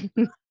two.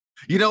 at it.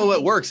 You know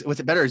what works? What's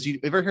better is you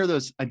ever hear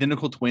those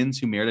identical twins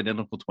who married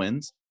identical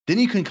twins? Then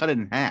you can cut it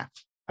in half.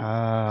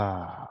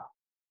 Ah.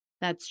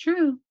 That's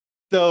true.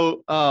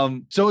 So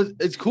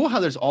it's cool how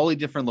there's all the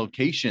different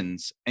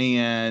locations,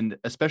 and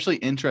especially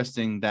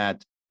interesting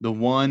that the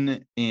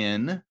one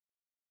in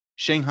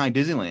Shanghai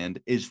Disneyland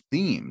is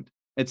themed.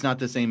 It's not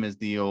the same as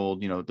the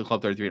old, the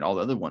Club 33 and all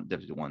the other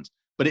different ones.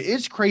 But it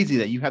is crazy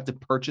that you have to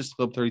purchase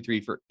Club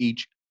 33 for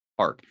each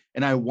park.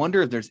 And I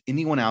wonder if there's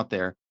anyone out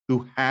there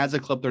who has a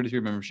Club 33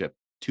 membership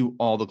to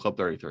all the Club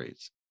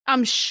 33s.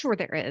 I'm sure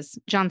there is.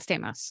 John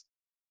Stamos.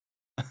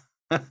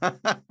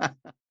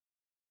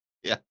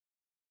 Yeah.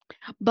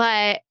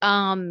 But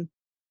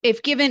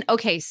if given,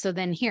 okay, so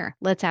then here,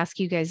 let's ask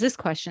you guys this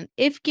question.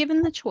 If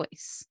given the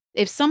choice,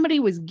 if somebody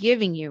was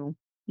giving you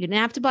didn't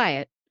have to buy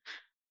it,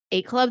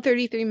 a Club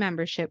 33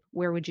 membership,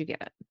 where would you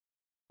get it?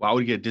 Well, I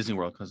would get Disney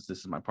World because this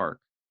is my park.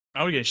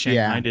 I would get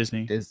Shanghai Yeah.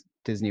 Disney.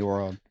 Disney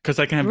World. Because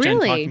I can have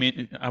Really? Jen talk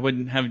me. I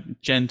wouldn't have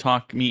Jen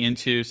talk me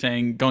into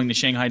saying going to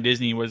Shanghai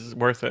Disney was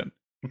worth it.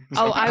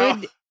 Oh,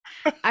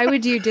 I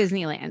would do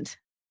Disneyland.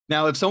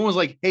 Now, if someone was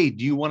like, "Hey,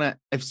 do you want to?"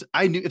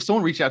 If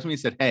someone reached out to me and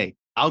said, "Hey,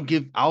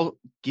 I'll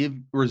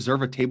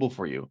reserve a table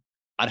for you,"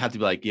 I'd have to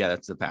be like, "Yeah,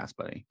 that's the pass,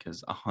 buddy,"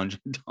 because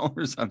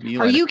 $100 on me.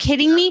 Are you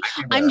kidding me?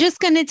 I I'm just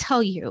going to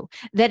tell you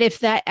that if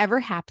that ever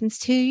happens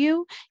to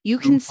you, you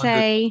can 200.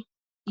 say,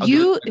 I'll give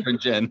it to my friend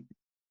Jen.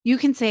 you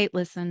can say,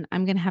 listen,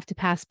 I'm going to have to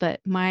pass, but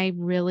my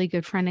really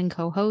good friend and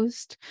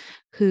co-host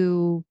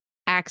who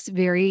acts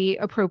very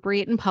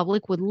appropriate in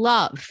public would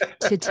love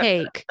to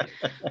take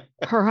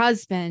her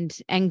husband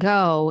and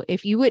go.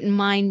 If you wouldn't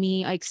mind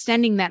me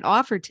extending that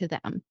offer to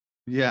them.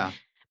 Yeah.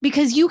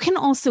 Because you can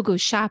also go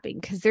shopping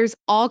because there's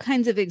all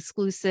kinds of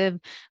exclusive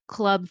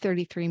Club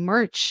 33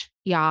 merch,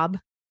 Yob,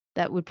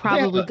 that would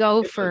probably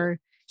go for.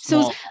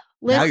 So Small.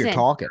 Now you're listen,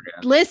 talking.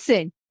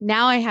 listen.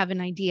 Now I have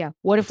an idea.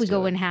 What if we Let's do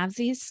go it. in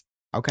halvesies?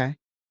 Okay.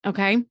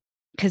 Okay,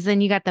 because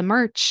then you got the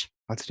merch.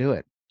 Let's do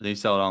it. They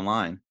sell it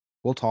online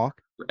We'll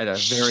talk. at a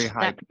very Shh,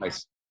 high that-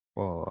 price.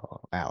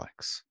 Whoa,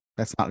 Alex.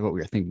 That's not what we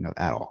were thinking of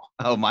at all.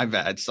 Oh, my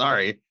bad.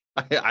 Sorry,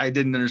 I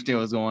didn't understand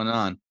what was going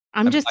on.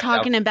 I'm I'm just blacked out.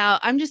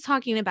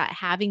 talking about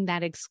having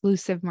that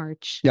exclusive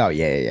merch. Oh,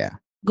 yeah.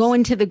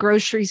 Going to the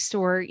grocery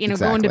store, going to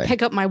Exactly.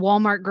 pick up my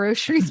Walmart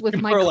groceries with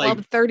my We're like-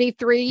 Club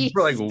 33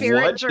 We're like,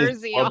 spirit what is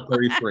jersey Club on.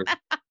 33?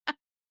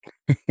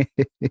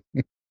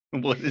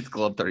 What is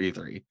Club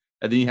 33?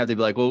 And then you have to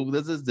be like, well,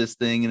 this is this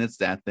thing and it's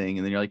that thing.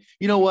 And then you're like,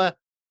 you know what?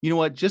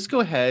 Just go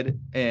ahead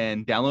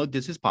and download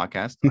This Is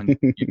Podcast on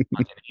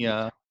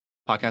any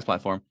podcast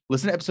platform.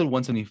 Listen to episode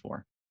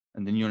 174,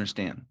 and then you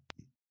understand.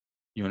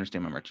 You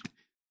understand my merch.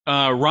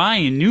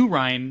 New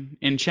Ryan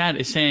in chat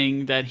is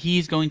saying that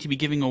he's going to be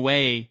giving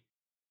away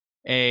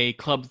a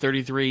Club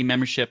 33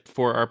 membership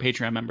for our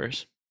Patreon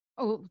members.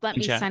 Oh, let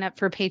In me chat. sign up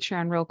for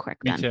Patreon real quick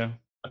Me then.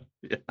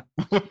 too.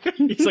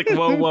 He's like,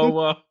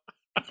 whoa.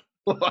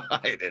 I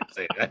didn't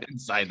say that. I didn't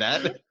sign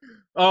that.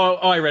 Oh,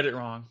 I read it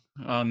wrong.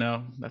 Oh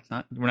no,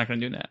 we're not going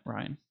to do that,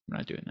 Ryan. We're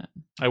not doing that.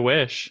 I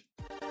wish.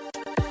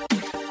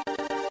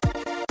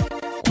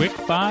 quick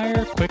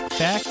fire, quick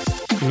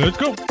facts. Let's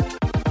go.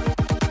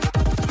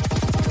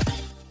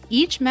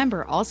 Each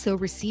member also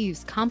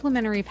receives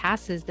complimentary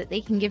passes that they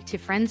can give to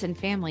friends and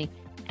family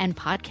and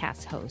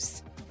podcast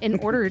hosts in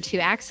order to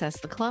access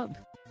the club.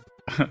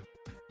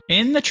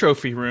 In the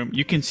trophy room,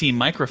 you can see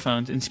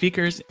microphones and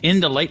speakers in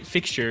the light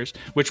fixtures,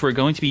 which were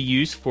going to be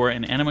used for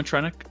an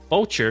animatronic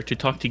vulture to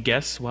talk to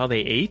guests while they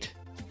ate.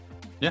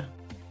 Yeah.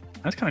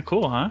 That's kind of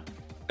cool, huh?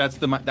 That's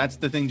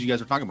the things you guys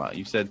were talking about.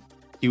 You said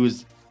he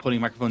was putting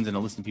microphones in to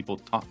listen to people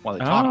talk while they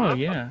talk. Oh,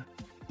 yeah.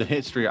 The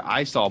history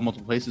I saw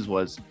multiple places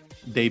was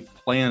they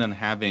plan on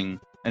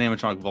having an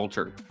animatronic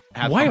vulture.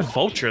 Why a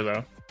vulture,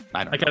 though?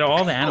 I don't Like, know. out of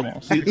all the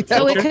animals.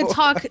 So it could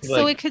talk.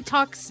 So it could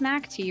talk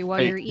smack to you while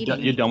Hey, you're eating.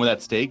 You done with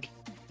that steak?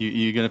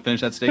 You gonna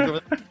finish that steak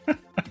over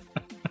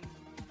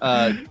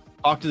there?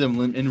 Talk to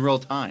them in real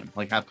time,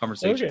 like have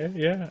conversation. Okay,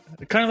 yeah.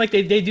 Kind of like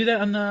they do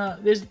that on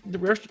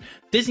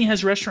Disney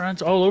has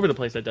restaurants all over the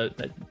place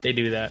that they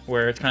do that,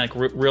 where it's kind of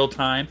like real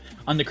time.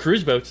 On the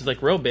cruise boats, it's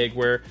like real big,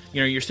 where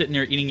you're sitting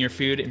there eating your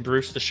food, and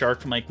Bruce the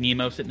shark from like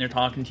Nemo sitting there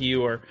talking to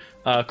you, or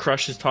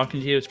Crush is talking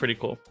to you. It's pretty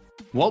cool.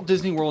 Walt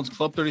Disney World's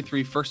Club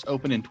 33 first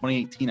opened in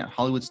 2018 at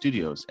Hollywood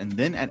Studios, and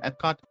then at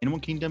Epcot, Animal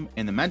Kingdom,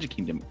 and the Magic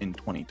Kingdom in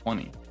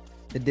 2020.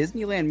 The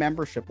Disneyland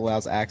membership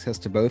allows access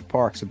to both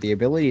parks with the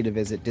ability to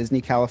visit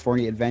Disney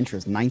California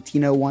Adventure's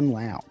 1901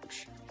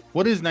 Lounge.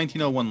 What is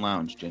 1901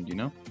 Lounge, Jen? Do you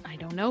know? I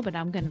don't know, but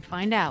I'm going to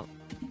find out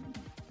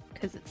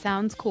because it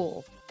sounds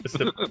cool.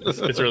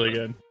 It's really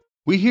good.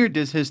 We here at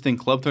DizHiz think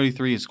Club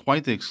 33 is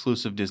quite the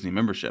exclusive Disney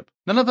membership.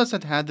 None of us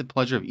have had the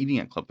pleasure of eating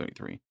at Club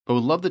 33, but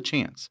would love the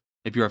chance.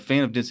 If you're a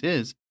fan of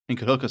DizHiz and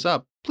could hook us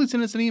up, please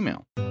send us an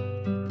email.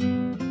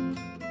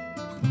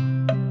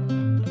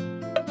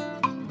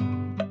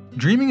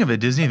 Dreaming of a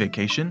Disney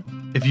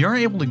vacation? If you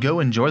aren't able to go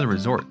enjoy the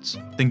resorts,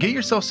 then get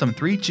yourself some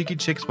 3 Cheeky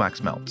Chicks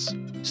wax melts.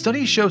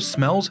 Studies show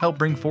smells help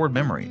bring forward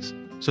memories,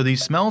 so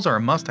these smells are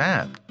a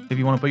must-have if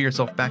you want to put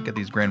yourself back at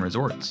these grand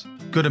resorts.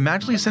 Go to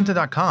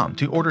magicallyscented.com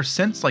to order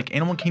scents like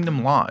Animal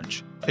Kingdom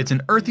Lodge. It's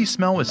an earthy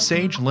smell with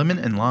sage, lemon,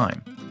 and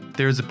lime.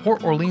 There is a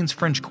Port Orleans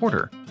French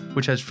Quarter,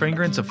 which has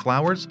fragrance of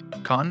flowers,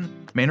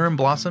 cotton, mandarin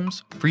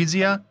blossoms,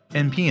 freesia,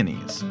 and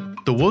peonies.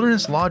 The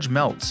Wilderness Lodge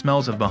Melt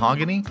smells of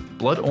mahogany,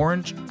 blood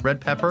orange,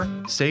 red pepper,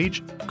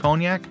 sage,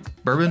 cognac,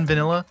 bourbon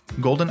vanilla,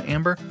 golden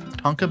amber,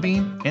 tonka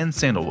bean, and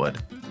sandalwood.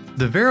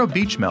 The Vero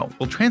Beach Melt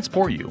will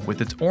transport you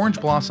with its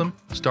orange blossom,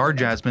 star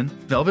jasmine,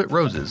 velvet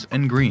roses,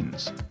 and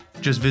greens.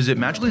 Just visit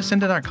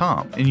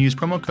magicallyscented.com and use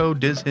promo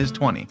code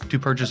DizHiz20 to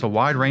purchase a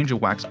wide range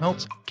of wax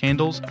melts,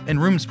 candles,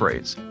 and room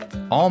sprays,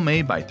 all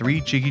made by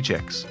 3 Cheeky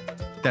Chicks.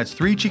 That's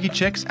 3 Cheeky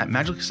Chicks at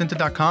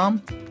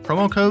magicallyscented.com,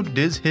 promo code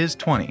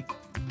DizHiz20.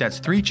 That's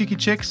 3 Cheeky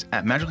Chicks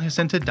at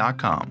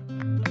magicallyscented.com.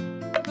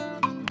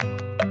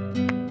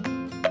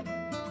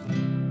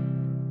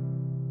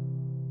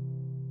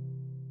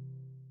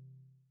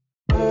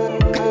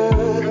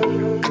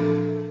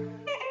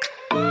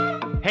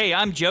 Hey,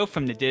 I'm Joe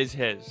from the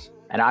DizHiz.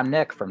 And I'm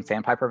Nick from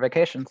Sandpiper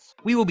Vacations.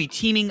 We will be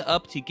teaming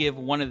up to give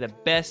one of the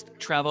best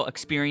travel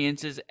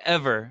experiences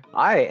ever.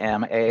 I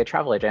am a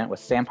travel agent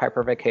with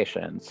Sandpiper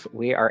Vacations.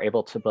 We are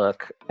able to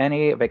book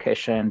any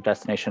vacation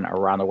destination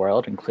around the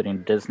world,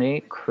 including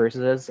Disney,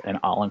 cruises, and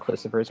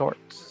all-inclusive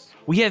resorts.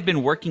 We have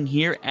been working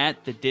here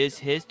at the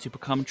DizHiz to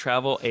become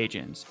travel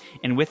agents.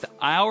 And with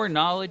our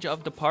knowledge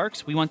of the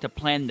parks, we want to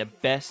plan the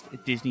best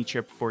Disney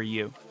trip for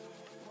you.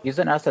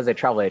 Using us as a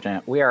travel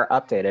agent, we are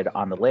updated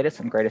on the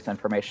latest and greatest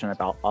information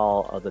about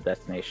all of the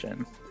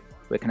destinations.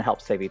 We can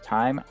help save you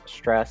time,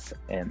 stress,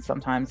 and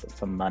sometimes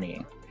some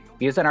money.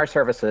 Using our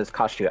services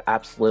costs you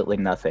absolutely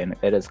nothing.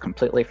 It is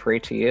completely free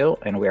to you,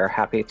 and we are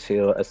happy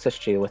to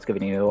assist you with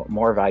giving you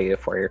more value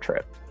for your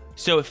trip.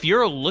 So if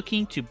you're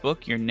looking to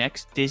book your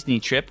next Disney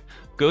trip,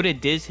 go to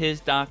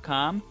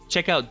DizHiz.com,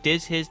 check out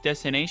DizHiz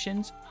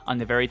Destinations on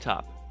the very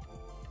top.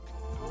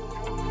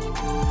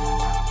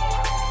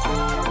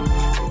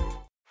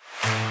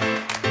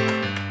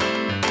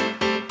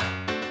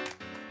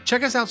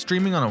 Check us out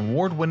streaming on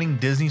award-winning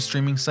Disney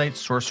streaming site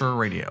Sorcerer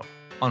Radio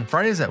on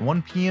Fridays at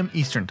 1 p.m.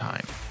 Eastern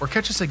Time, or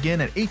catch us again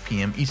at 8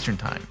 p.m. Eastern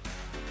Time.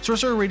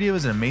 Sorcerer Radio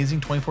is an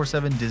amazing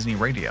 24/7 Disney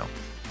radio.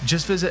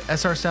 Just visit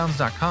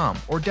srsounds.com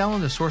or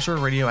download the Sorcerer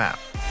Radio app.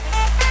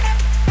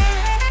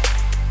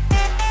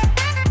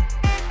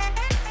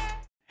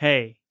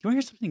 Hey, you want to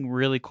hear something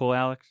really cool,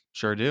 Alex?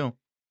 Sure do.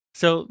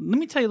 So let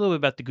me tell you a little bit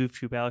about the Goof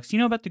Troop, Alex. Do you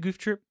know about the Goof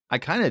Troop? I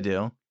kind of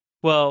do.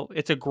 Well,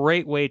 it's a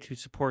great way to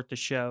support the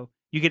show.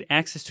 You get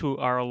access to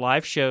our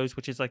live shows,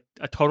 which is like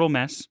a total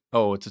mess.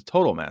 Oh, it's a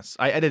total mess.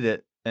 I edit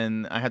it,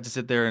 and I have to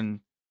sit there and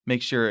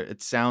make sure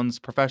it sounds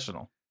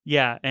professional.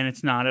 Yeah, and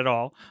it's not at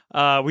all.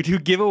 We do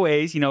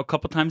giveaways, a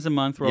couple times a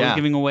month. We're always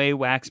giving away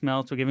wax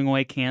melts. We're giving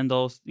away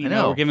candles. I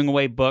know. We're giving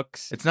away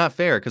books. It's not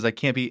fair because I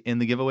can't be in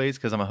the giveaways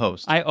because I'm a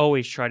host. I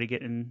always try to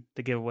get in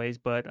the giveaways,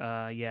 but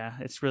yeah,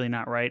 it's really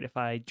not right if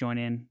I join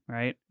in,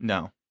 right?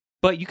 No.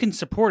 But you can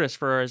support us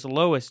for as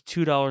low as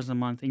 $2 a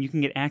month, and you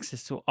can get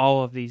access to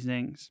all of these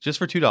things. Just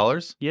for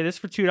 $2? Yeah, this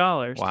for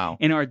 $2. Wow.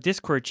 In our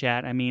Discord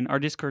chat, our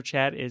Discord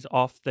chat is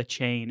off the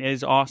chain. It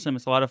is awesome.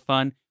 It's a lot of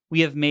fun. We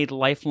have made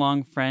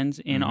lifelong friends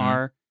in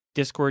our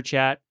Discord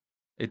chat.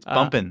 It's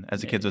bumping,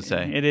 as the kids would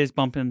say. It is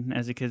bumping,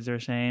 as the kids are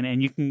saying.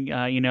 And you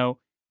can,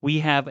 we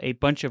have a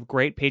bunch of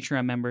great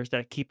Patreon members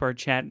that keep our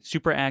chat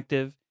super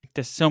active.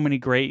 There's so many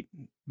great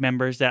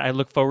members that I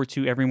look forward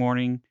to every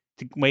morning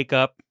to wake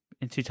up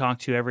and to talk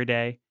to every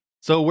day.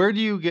 So where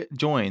do you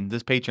join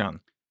this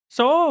Patreon?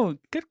 So,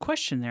 good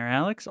question there,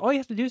 Alex. All you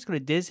have to do is go to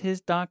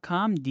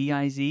dizhiz.com,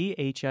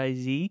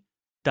 DIZHIZ.com.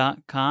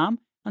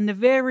 On the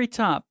very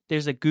top,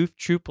 there's a Goof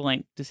Troop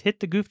link. Just hit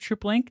the Goof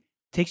Troop link.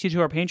 Takes you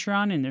to our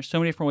Patreon, and there's so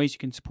many different ways you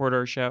can support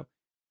our show.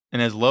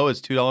 And as low as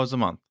 $2 a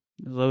month.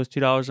 As low as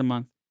 $2 a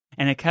month.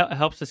 And it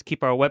helps us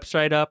keep our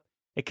website up.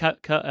 It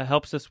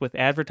helps us with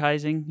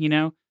advertising,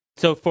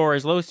 So for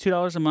as low as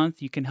 $2 a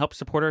month, you can help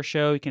support our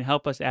show. You can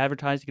help us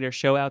advertise, get our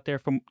show out there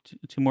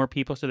to more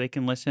people so they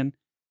can listen.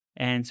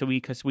 And so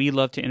because we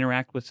love to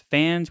interact with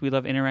fans, we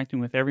love interacting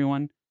with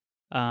everyone.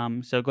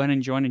 So go ahead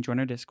and join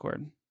our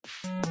Discord.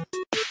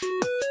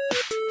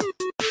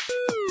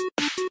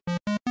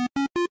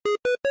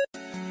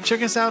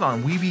 Check us out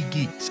on Weeby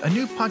Geeks, a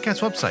new podcast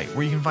website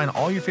where you can find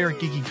all your favorite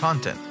geeky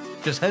content.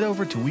 Just head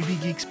over to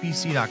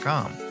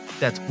WeebyGeeksPC.com.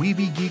 That's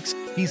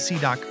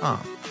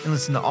WeebyGeeksPC.com and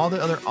listen to all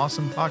the other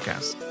awesome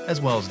podcasts,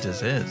 as well as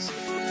Diz Is.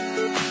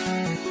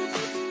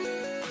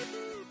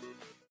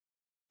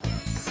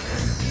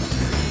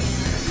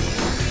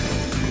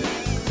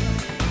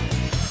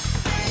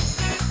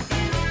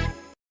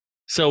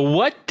 So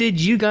what did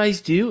you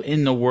guys do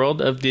in the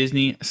world of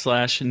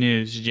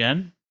Disney/news,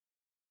 Jen?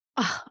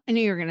 Oh, I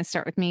knew you were going to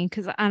start with me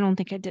because I don't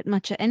think I did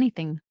much of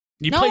anything.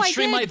 You played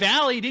Streamlight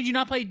Valley. Did you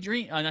not play not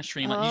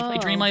Streamlight? Did you play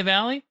Dreamlight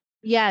Valley?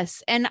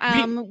 Yes. And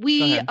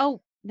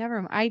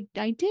never mind.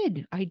 I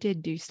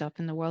did do stuff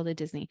in the world of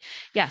Disney.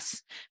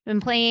 Yes. Been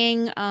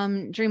playing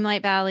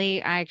Dreamlight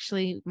Valley. My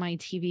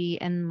TV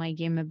and my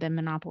game have been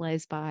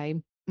monopolized by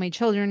my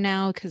children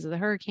now because of the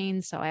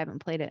hurricanes, so I haven't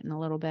played it in a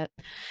little bit.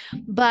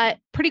 But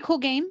pretty cool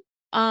game.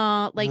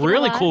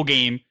 Really cool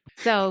game.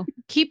 So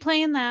keep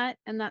playing that,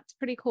 and that's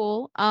pretty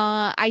cool.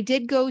 I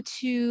did go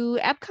to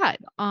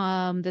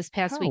Epcot this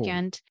past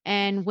weekend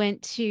and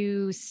went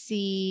to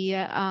see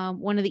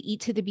one of the Eat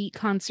to the Beat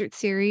concert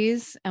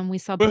series, and we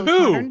saw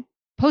Postmodern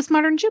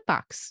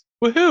Jukebox.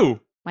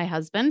 Woohoo! My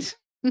husband.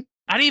 I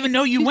didn't even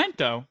know you went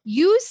though.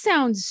 You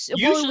sound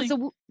usually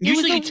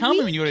you tell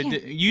me when you go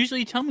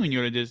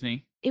to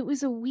Disney. It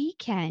was a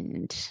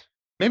weekend.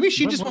 Maybe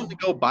she just wanted to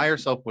go by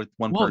herself with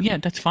one person. Well, yeah,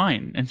 that's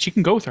fine, and she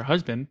can go with her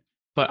husband.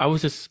 But I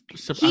was just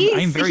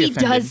I'm very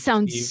offended. He does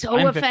sound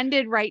so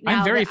offended right now.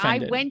 I'm very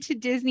offended. I went to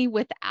Disney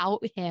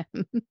without him.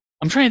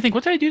 I'm trying to think.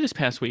 What did I do this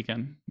past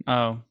weekend?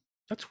 Oh,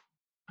 that's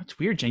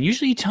weird, Jen.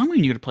 Usually you tell me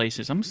when you go to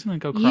places. I'm just gonna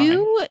go cry.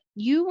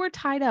 You were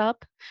tied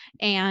up,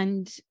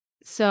 and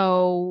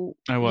so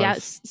I was.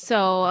 Yes.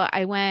 So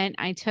I went.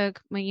 I took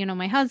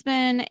my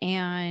husband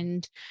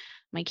and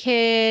my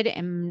kid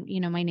and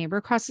my neighbor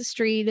across the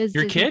street is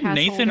your Disney kid,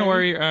 Nathan,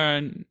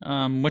 holder.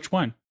 Or which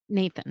one?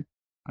 Nathan.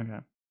 Okay.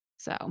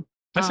 So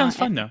that sounds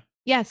fun though.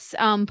 Yes.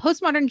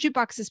 Postmodern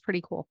Jukebox is pretty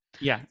cool.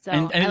 Yeah. So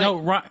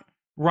and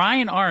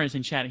Ryan R is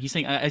in chat. He's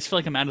saying, I just feel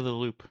like I'm out of the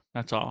loop.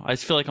 That's all. I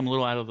just feel like I'm a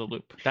little out of the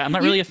loop. I'm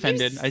not really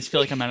offended. I just feel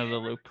like I'm out of the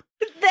loop.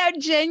 That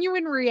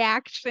genuine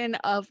reaction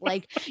of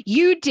like,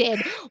 you did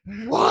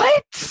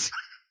what?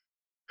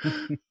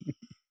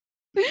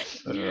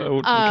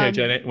 Okay,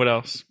 Jen, what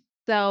else?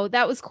 So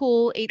that was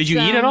cool. Did you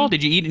eat at all?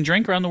 Did you eat and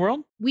drink around the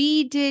world?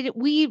 We did.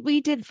 We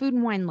did Food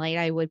and Wine Light,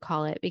 I would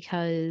call it,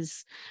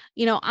 because,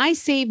 I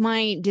save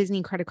my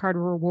Disney credit card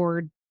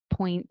reward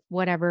point,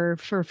 whatever,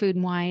 for Food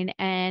and Wine.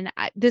 And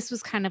this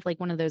was kind of like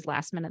one of those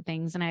last minute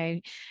things. And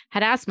I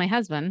had asked my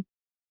husband,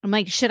 I'm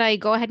like, should I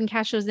go ahead and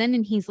cash those in?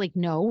 And he's like,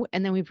 no.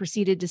 And then we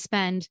proceeded to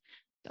spend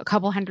a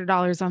couple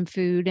 $100 on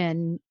food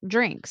and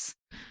drinks.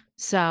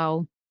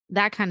 So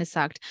that kind of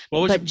sucked.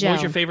 What was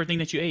your favorite thing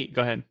that you ate?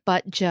 Go ahead.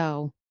 But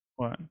Joe.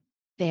 What?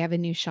 They have a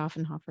new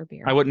Schaffenhofer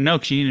beer. I wouldn't know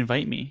because you didn't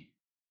invite me.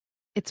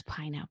 It's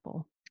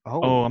pineapple.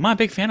 Oh, I'm not a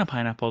big fan of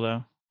pineapple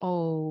though.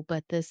 Oh,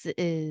 but this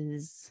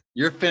is.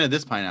 You're a fan of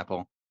this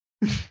pineapple.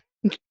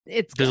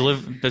 It's does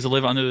it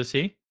live under the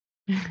sea?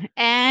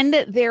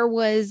 And there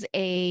was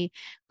a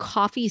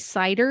coffee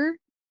cider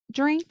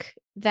drink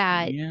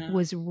that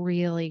was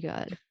really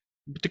good.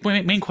 But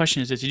the main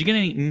question is this: did you get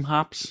any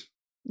hops?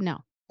 No,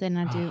 did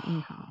not do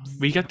hops.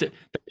 We got the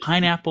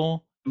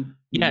pineapple.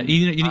 Yeah,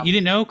 you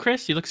didn't know,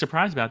 Chris? You look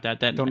surprised about that.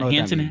 That don't know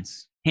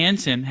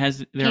Hanson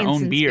has their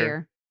own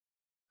beer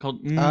called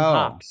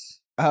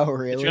Hops. Oh,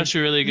 really? It's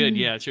actually really good.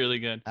 Yeah, it's really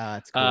good.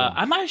 It's cool.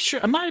 I'm not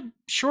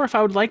sure if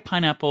I would like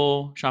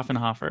pineapple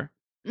Schaffenhofer.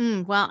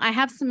 Well, I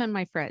have some in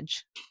my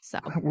fridge. So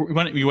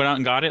you went out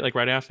and got it like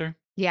right after?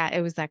 Yeah, it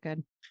was that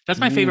good.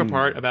 That's my favorite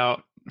part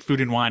about Food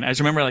and Wine. I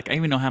just remember, like, I don't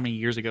even know how many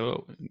years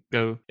ago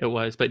it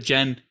was, but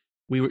Jen,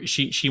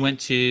 she went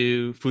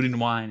to Food and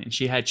Wine and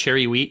she had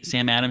cherry wheat,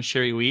 Sam Adams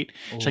cherry wheat.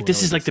 She's like,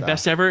 this is like the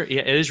best ever.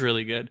 Yeah, it is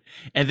really good.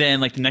 And then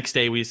like the next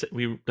day we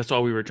that's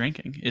all we were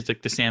drinking. It's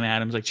like the Sam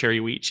Adams like cherry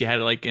wheat. She had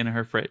it like in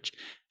her fridge.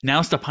 Now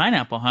it's the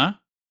pineapple, huh?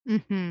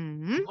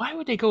 Mm-hmm. Why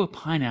would they go with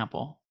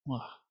pineapple?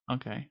 Ugh.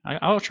 Okay,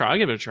 I'll try. I'll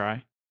give it a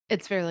try.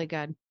 It's really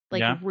good. Like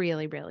Yeah?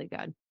 really, really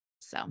good.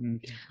 So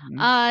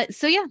Okay.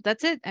 so yeah,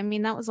 that's it. I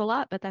mean, that was a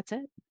lot, but that's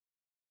it.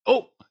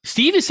 Oh,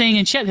 Steve is saying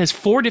in chat it has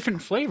 4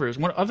 different flavors.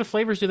 What other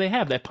flavors do they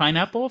have? That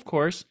pineapple, of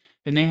course.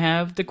 Then they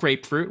have the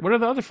grapefruit. What are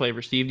the other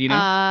flavors, Steve? Do you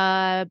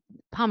know?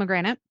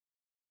 Pomegranate.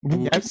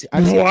 Yeah, I've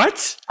seen-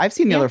 What? I've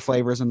seen the Yeah. other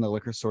flavors in the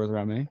liquor stores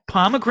around me.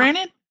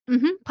 Pomegranate?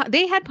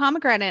 They had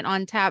pomegranate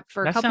on tap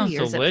for a That couple sounds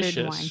years at Food and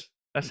Wine. delicious.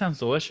 That sounds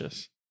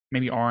delicious.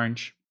 Maybe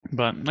orange.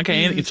 But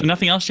okay, Mm. so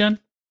nothing else, Jen?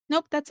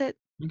 Nope, that's it.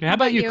 Okay, how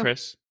about you,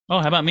 Chris? Oh,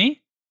 how about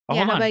me? Oh, Yeah,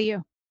 hold how on. about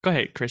you? Go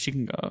ahead, Chris. You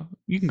can go.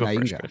 You can go No, you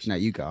first, can go. Chris. No,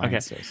 you go. I Okay.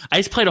 insist. I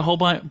just played a whole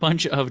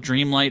bunch of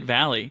Dreamlight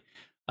Valley.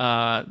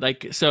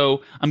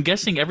 So I'm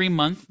guessing every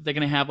month they're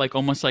gonna have like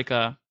almost like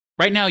a.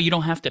 Right now you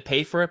don't have to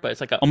pay for it, but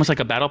it's like almost like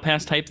a battle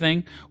pass type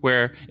thing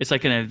where it's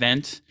like an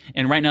event.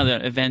 And right now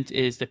the event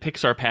is the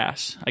Pixar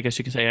Pass, I guess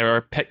you can say,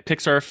 or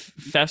Pixar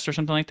Fest or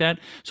something like that.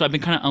 So I've been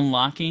kind of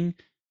unlocking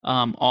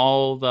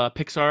all the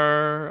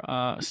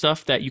Pixar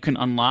stuff that you can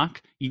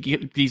unlock. You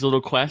get these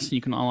little quests, and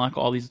you can unlock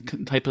all these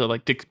types of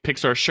like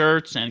Pixar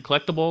shirts and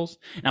collectibles.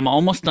 And I'm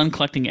almost done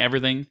collecting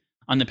everything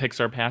on the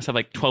Pixar Pass. I have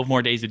like 12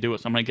 more days to do it,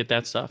 so I'm gonna get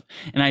that stuff.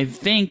 And I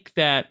think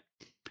that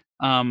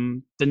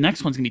the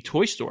next one's gonna be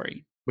Toy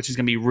Story, which is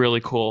gonna be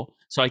really cool.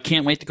 So I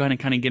can't wait to go ahead and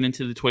kind of get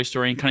into the Toy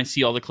Story and kind of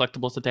see all the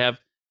collectibles that they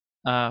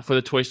have for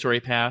the Toy Story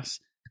Pass.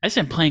 I just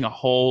been playing a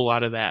whole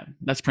lot of that.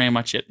 That's pretty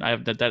much it.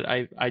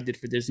 I did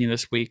for Disney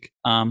this week.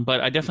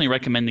 But I definitely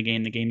recommend the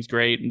game. The game's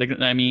great.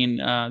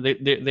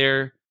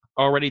 They're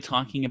already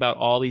talking about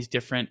all these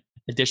different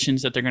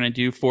additions that they're going to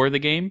do for the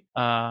game.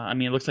 I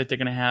mean, it looks like they're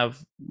going to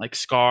have like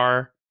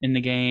Scar in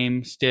the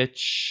game,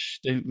 Stitch,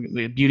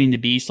 the Beauty and the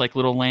Beast, like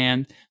little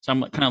land. So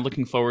I'm kind of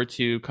looking forward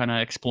to kind of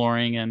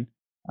exploring and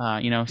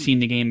seeing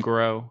the game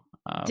grow.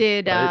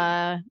 Did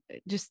but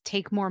just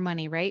take more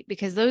money, right?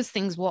 Because those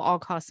things will all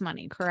cost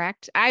money,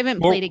 correct? I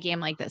haven't Well- played a game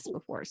like this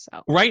before,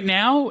 so Right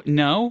now,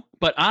 no,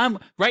 but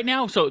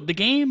so the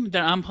game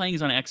that I'm playing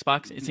is on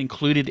Xbox. It's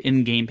included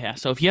in Game Pass.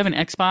 So if you have an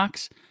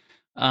Xbox,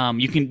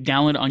 you can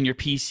download it on your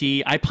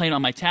PC. I play it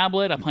on my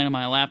tablet. I play it on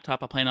my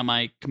laptop. I play it on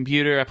my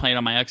computer. I play it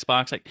on my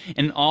Xbox.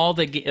 And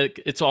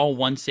it's all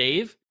one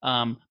save.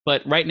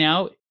 But right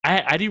now,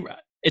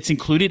 it's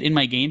included in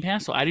my Game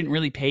Pass, so I didn't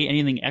really pay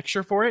anything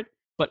extra for it.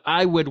 But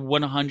I would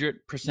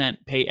 100%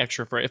 pay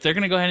extra for it. If they're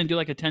gonna go ahead and do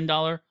like a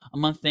 $10 a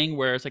month thing,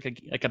 where it's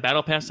like a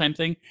battle pass time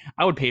thing,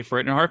 I would pay for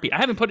it in a heartbeat. I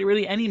haven't put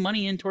really any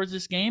money in towards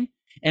this game,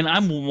 and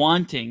I'm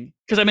wanting,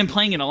 because I've been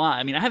playing it a lot.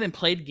 I mean, I haven't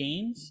played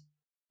games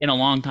in a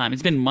long time.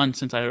 It's been months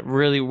since I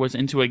really was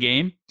into a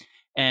game,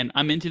 and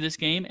I'm into this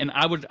game, and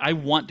I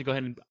want to go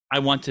ahead and I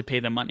want to pay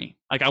them money.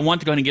 Like I want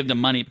to go ahead and give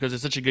them money because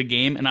it's such a good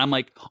game, and I'm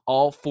like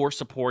all for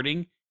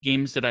supporting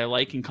games that I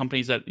like and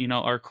companies that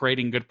are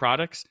creating good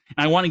products.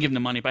 And I want to give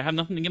them money, but I have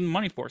nothing to give them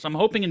money for. So I'm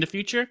hoping in the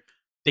future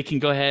they can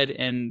go ahead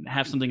and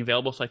have something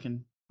available so I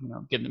can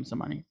give them some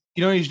money.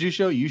 You know what you should do,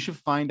 Show? You should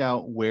find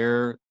out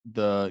where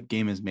the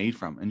game is made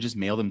from and just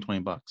mail them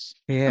 $20.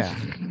 Yeah.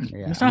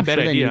 It's not a bad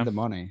They idea. need the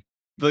money.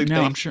 Like, No,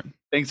 thanks, I'm sure.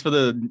 thanks for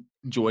the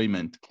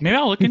enjoyment. Maybe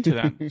I'll look into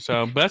that.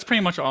 But that's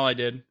pretty much all I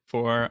did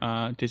for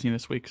Disney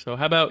this week. So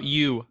how about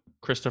you,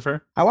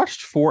 Christopher? I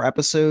watched 4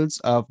 episodes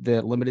of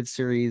the limited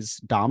series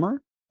Dahmer.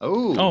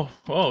 Oh,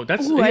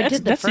 That's Ooh, I did the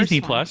that's first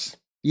Disney one. Plus.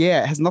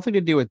 Yeah, it has nothing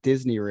to do with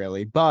Disney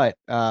really, but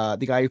the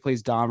guy who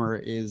plays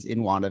Dahmer is in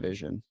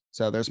WandaVision.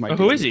 So there's my Oh,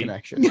 who Disney is he?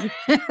 connection.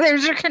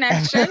 there's your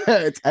connection.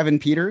 It's Evan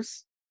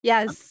Peters.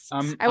 Yes,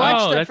 Um, I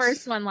watched the that's-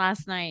 first one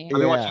last night. I've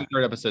been Yeah. watching the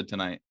 3rd episode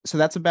tonight. So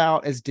that's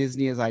about as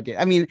Disney as I did.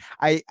 I mean,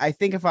 I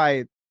think if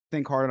I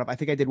think hard enough, I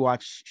think I did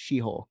watch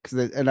She-Hulk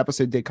because an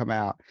episode did come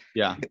out.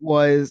 Yeah. It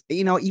was,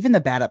 even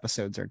the bad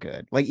episodes are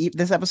good. Like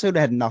this episode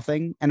had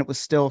nothing, and it was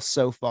still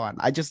so fun.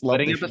 I just love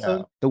Wedding the episode?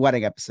 show. The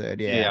wedding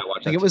episode, yeah. I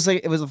watched Like that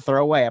it was a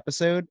throwaway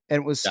episode,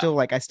 and it was Yeah. still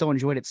like I still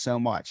enjoyed it so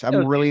much. It I'm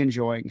was really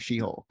enjoying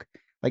She-Hulk.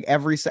 Like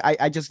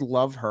I just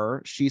love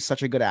her. She's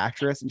such a good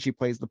actress, and she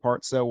plays the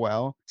part so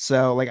well.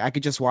 So like I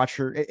could just watch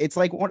her. It's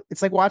like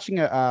watching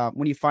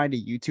when you find a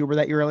YouTuber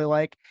that you really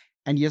like,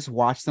 and you just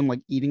watch them like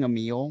eating a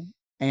meal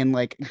and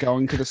like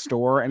going to the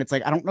store, and it's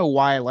like I don't know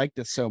why I like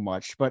this so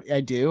much, but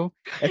I do.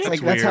 It's like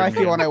that's how I weird.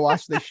 feel when I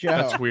watch this show.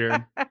 That's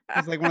weird.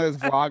 It's like one of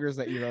those vloggers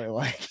that you really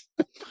like.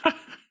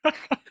 That's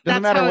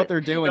Doesn't matter how- what they're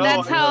doing.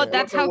 That's No, how no,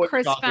 that's I don't know how what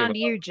Chris you're talking found about.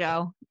 you,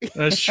 Joe.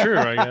 That's true,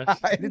 I guess.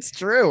 It's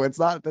true. It's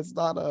not. That's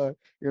not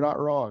you're not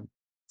wrong.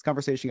 This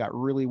conversation got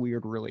really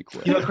weird really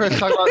quick. Chris,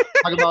 talk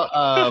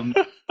about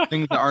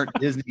things that aren't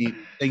Disney.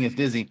 Thing is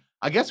Disney.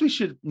 I guess we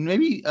should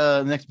maybe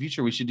the next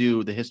future we should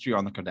do the history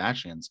on the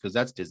Kardashians because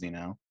that's Disney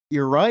now.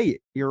 You're right.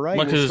 You're right.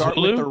 What, 'cause We'll it's start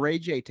with Hulu? the Ray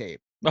J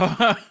tape.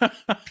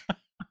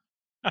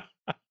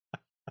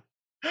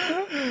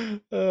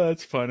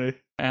 That's funny.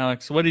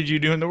 Alex, what did you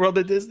do in the world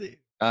of Disney?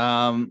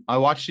 I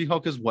watched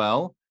She-Hulk as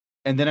well,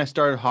 and then I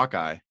started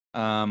Hawkeye.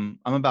 I'm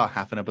about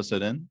half an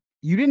episode in.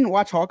 You didn't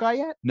watch Hawkeye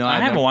yet? No, I I've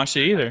haven't never watched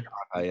it either.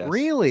 Hawkeye yet.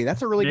 Really?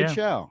 That's a really Yeah. good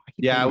show. I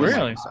keep Yeah, thinking it was-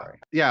 about it, Really? Sorry.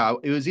 Yeah,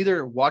 it was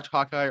either watch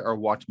Hawkeye or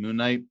watch Moon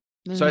Knight.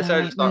 So I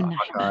decided to start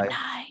Hawkeye.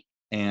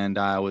 and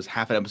I was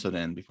half an episode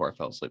in before I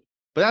fell asleep.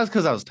 But that was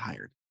because I was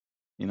tired.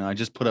 I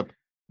just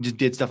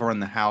did stuff around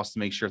the house to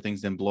make sure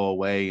things didn't blow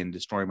away and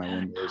destroy my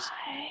windows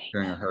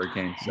during a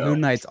hurricane. So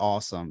Moon Knight's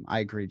awesome. I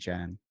agree,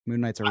 Jen.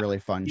 Moon Knight's a really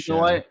fun show. You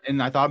know what?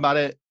 And I thought about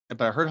it,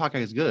 but I heard Hawkeye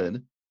is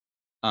good.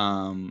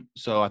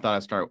 So I thought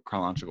I'd start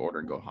chronological order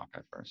and go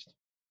Hawkeye first.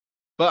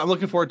 But I'm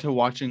looking forward to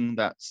watching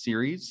that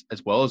series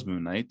as well as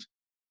Moon Knight.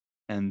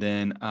 And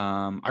then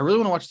I really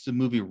want to watch the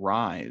movie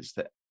Rise,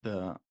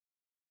 the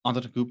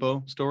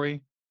Antetokounmpo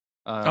story.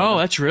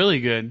 That's really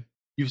good.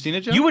 You've seen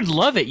it, Joe? You would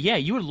love it. Yeah,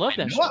 you would love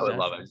that show. I would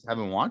love it. I just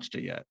haven't watched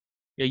it yet.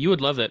 Yeah, you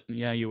would love it.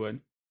 Yeah, you would.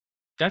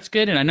 That's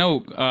good. And I know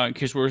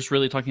because we're just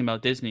really talking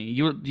about Disney.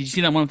 Did you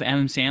see that one with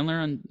Adam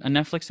Sandler on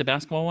Netflix, the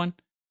basketball one?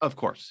 Of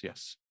course,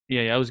 yes.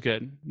 Yeah, that was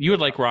good. You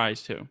would like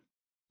Rise too.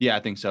 Yeah,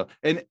 I think so.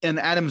 And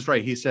Adam's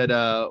right. He said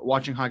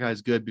watching Hawkeye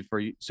is good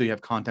so you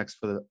have context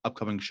for the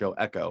upcoming show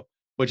Echo,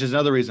 which is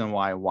another reason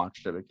why I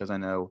watched it, because I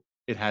know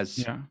it has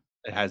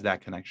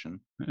that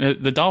connection.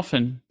 The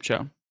Dolphin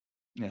show.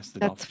 Yes,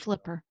 That's Dolphin.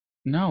 Flipper.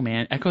 No,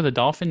 man. Echo the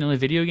Dolphin, the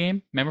video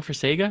game. Remember for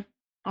Sega?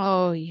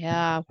 Oh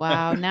yeah,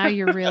 wow. Now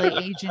you're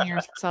really aging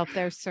yourself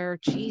there, sir.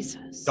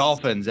 Jesus.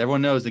 Dolphins.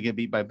 Everyone knows they get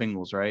beat by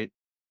Bengals, right?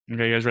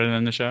 Okay, you guys ready to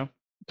end the show?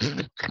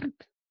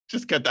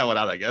 Just cut that one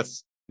out, I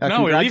guess.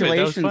 No, we leave it.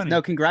 That was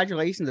funny.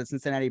 Congratulations to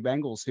Cincinnati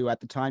Bengals, who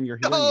at the time you're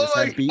hearing this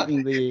had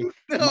beaten the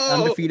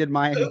undefeated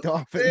Miami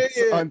Dolphins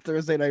on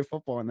Thursday Night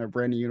Football in their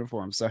brand new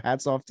uniforms. So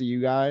hats off to you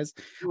guys.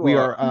 We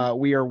are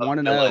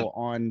 1-0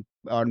 on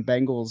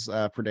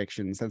Bengals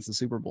predictions since the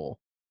Super Bowl.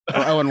 Or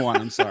 0-1.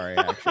 I'm sorry,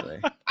 actually.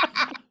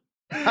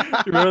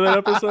 You remember that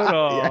episode?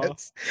 Oh.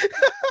 Yes.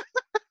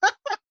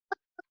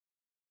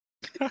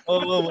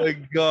 Oh my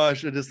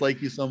gosh, I just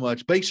like you so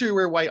much. Make sure you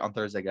wear white on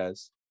Thursday,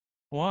 guys.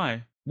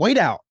 Why? White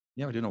out.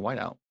 Yeah, we're doing a white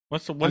out. I'm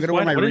gonna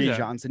wear my Rudy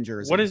Johnson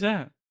jersey. What is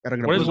that?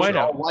 What is white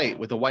out? White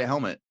with a white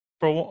helmet.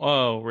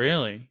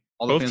 Really?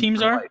 Both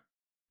teams are? White.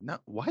 No,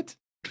 what?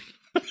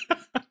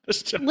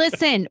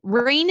 Listen,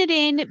 rein it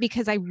in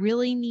because I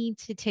really need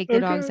to take the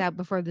dogs out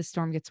before the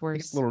storm gets worse.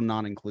 It's a little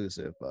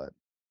non-inclusive, but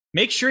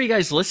make sure you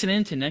guys listen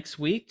in to next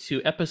week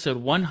to episode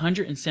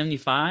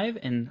 175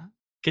 and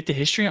get the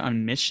history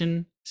on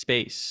Mission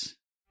Space.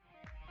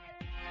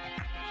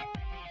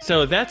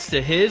 So that's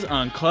the His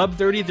on Club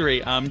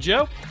 33. I'm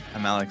Joe.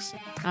 I'm Alex.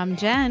 I'm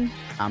Jen.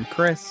 I'm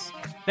Chris.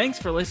 Thanks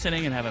for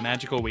listening and have a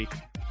magical week.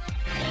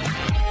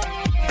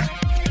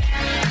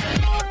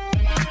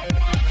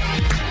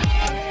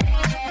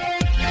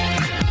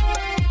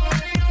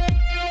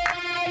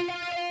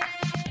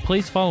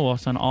 Please follow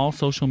us on all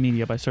social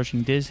media by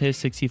searching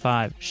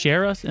DizHiz65.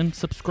 Share us and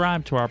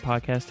subscribe to our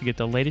podcast to get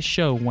the latest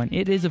show when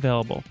it is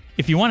available.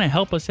 If you want to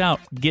help us out,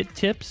 get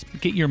tips,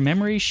 get your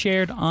memories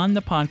shared on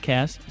the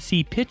podcast,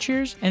 see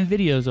pictures and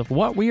videos of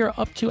what we are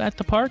up to at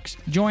the parks,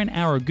 join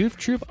our goof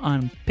troop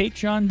on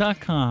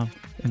patreon.com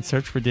and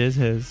search for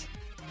DizHiz.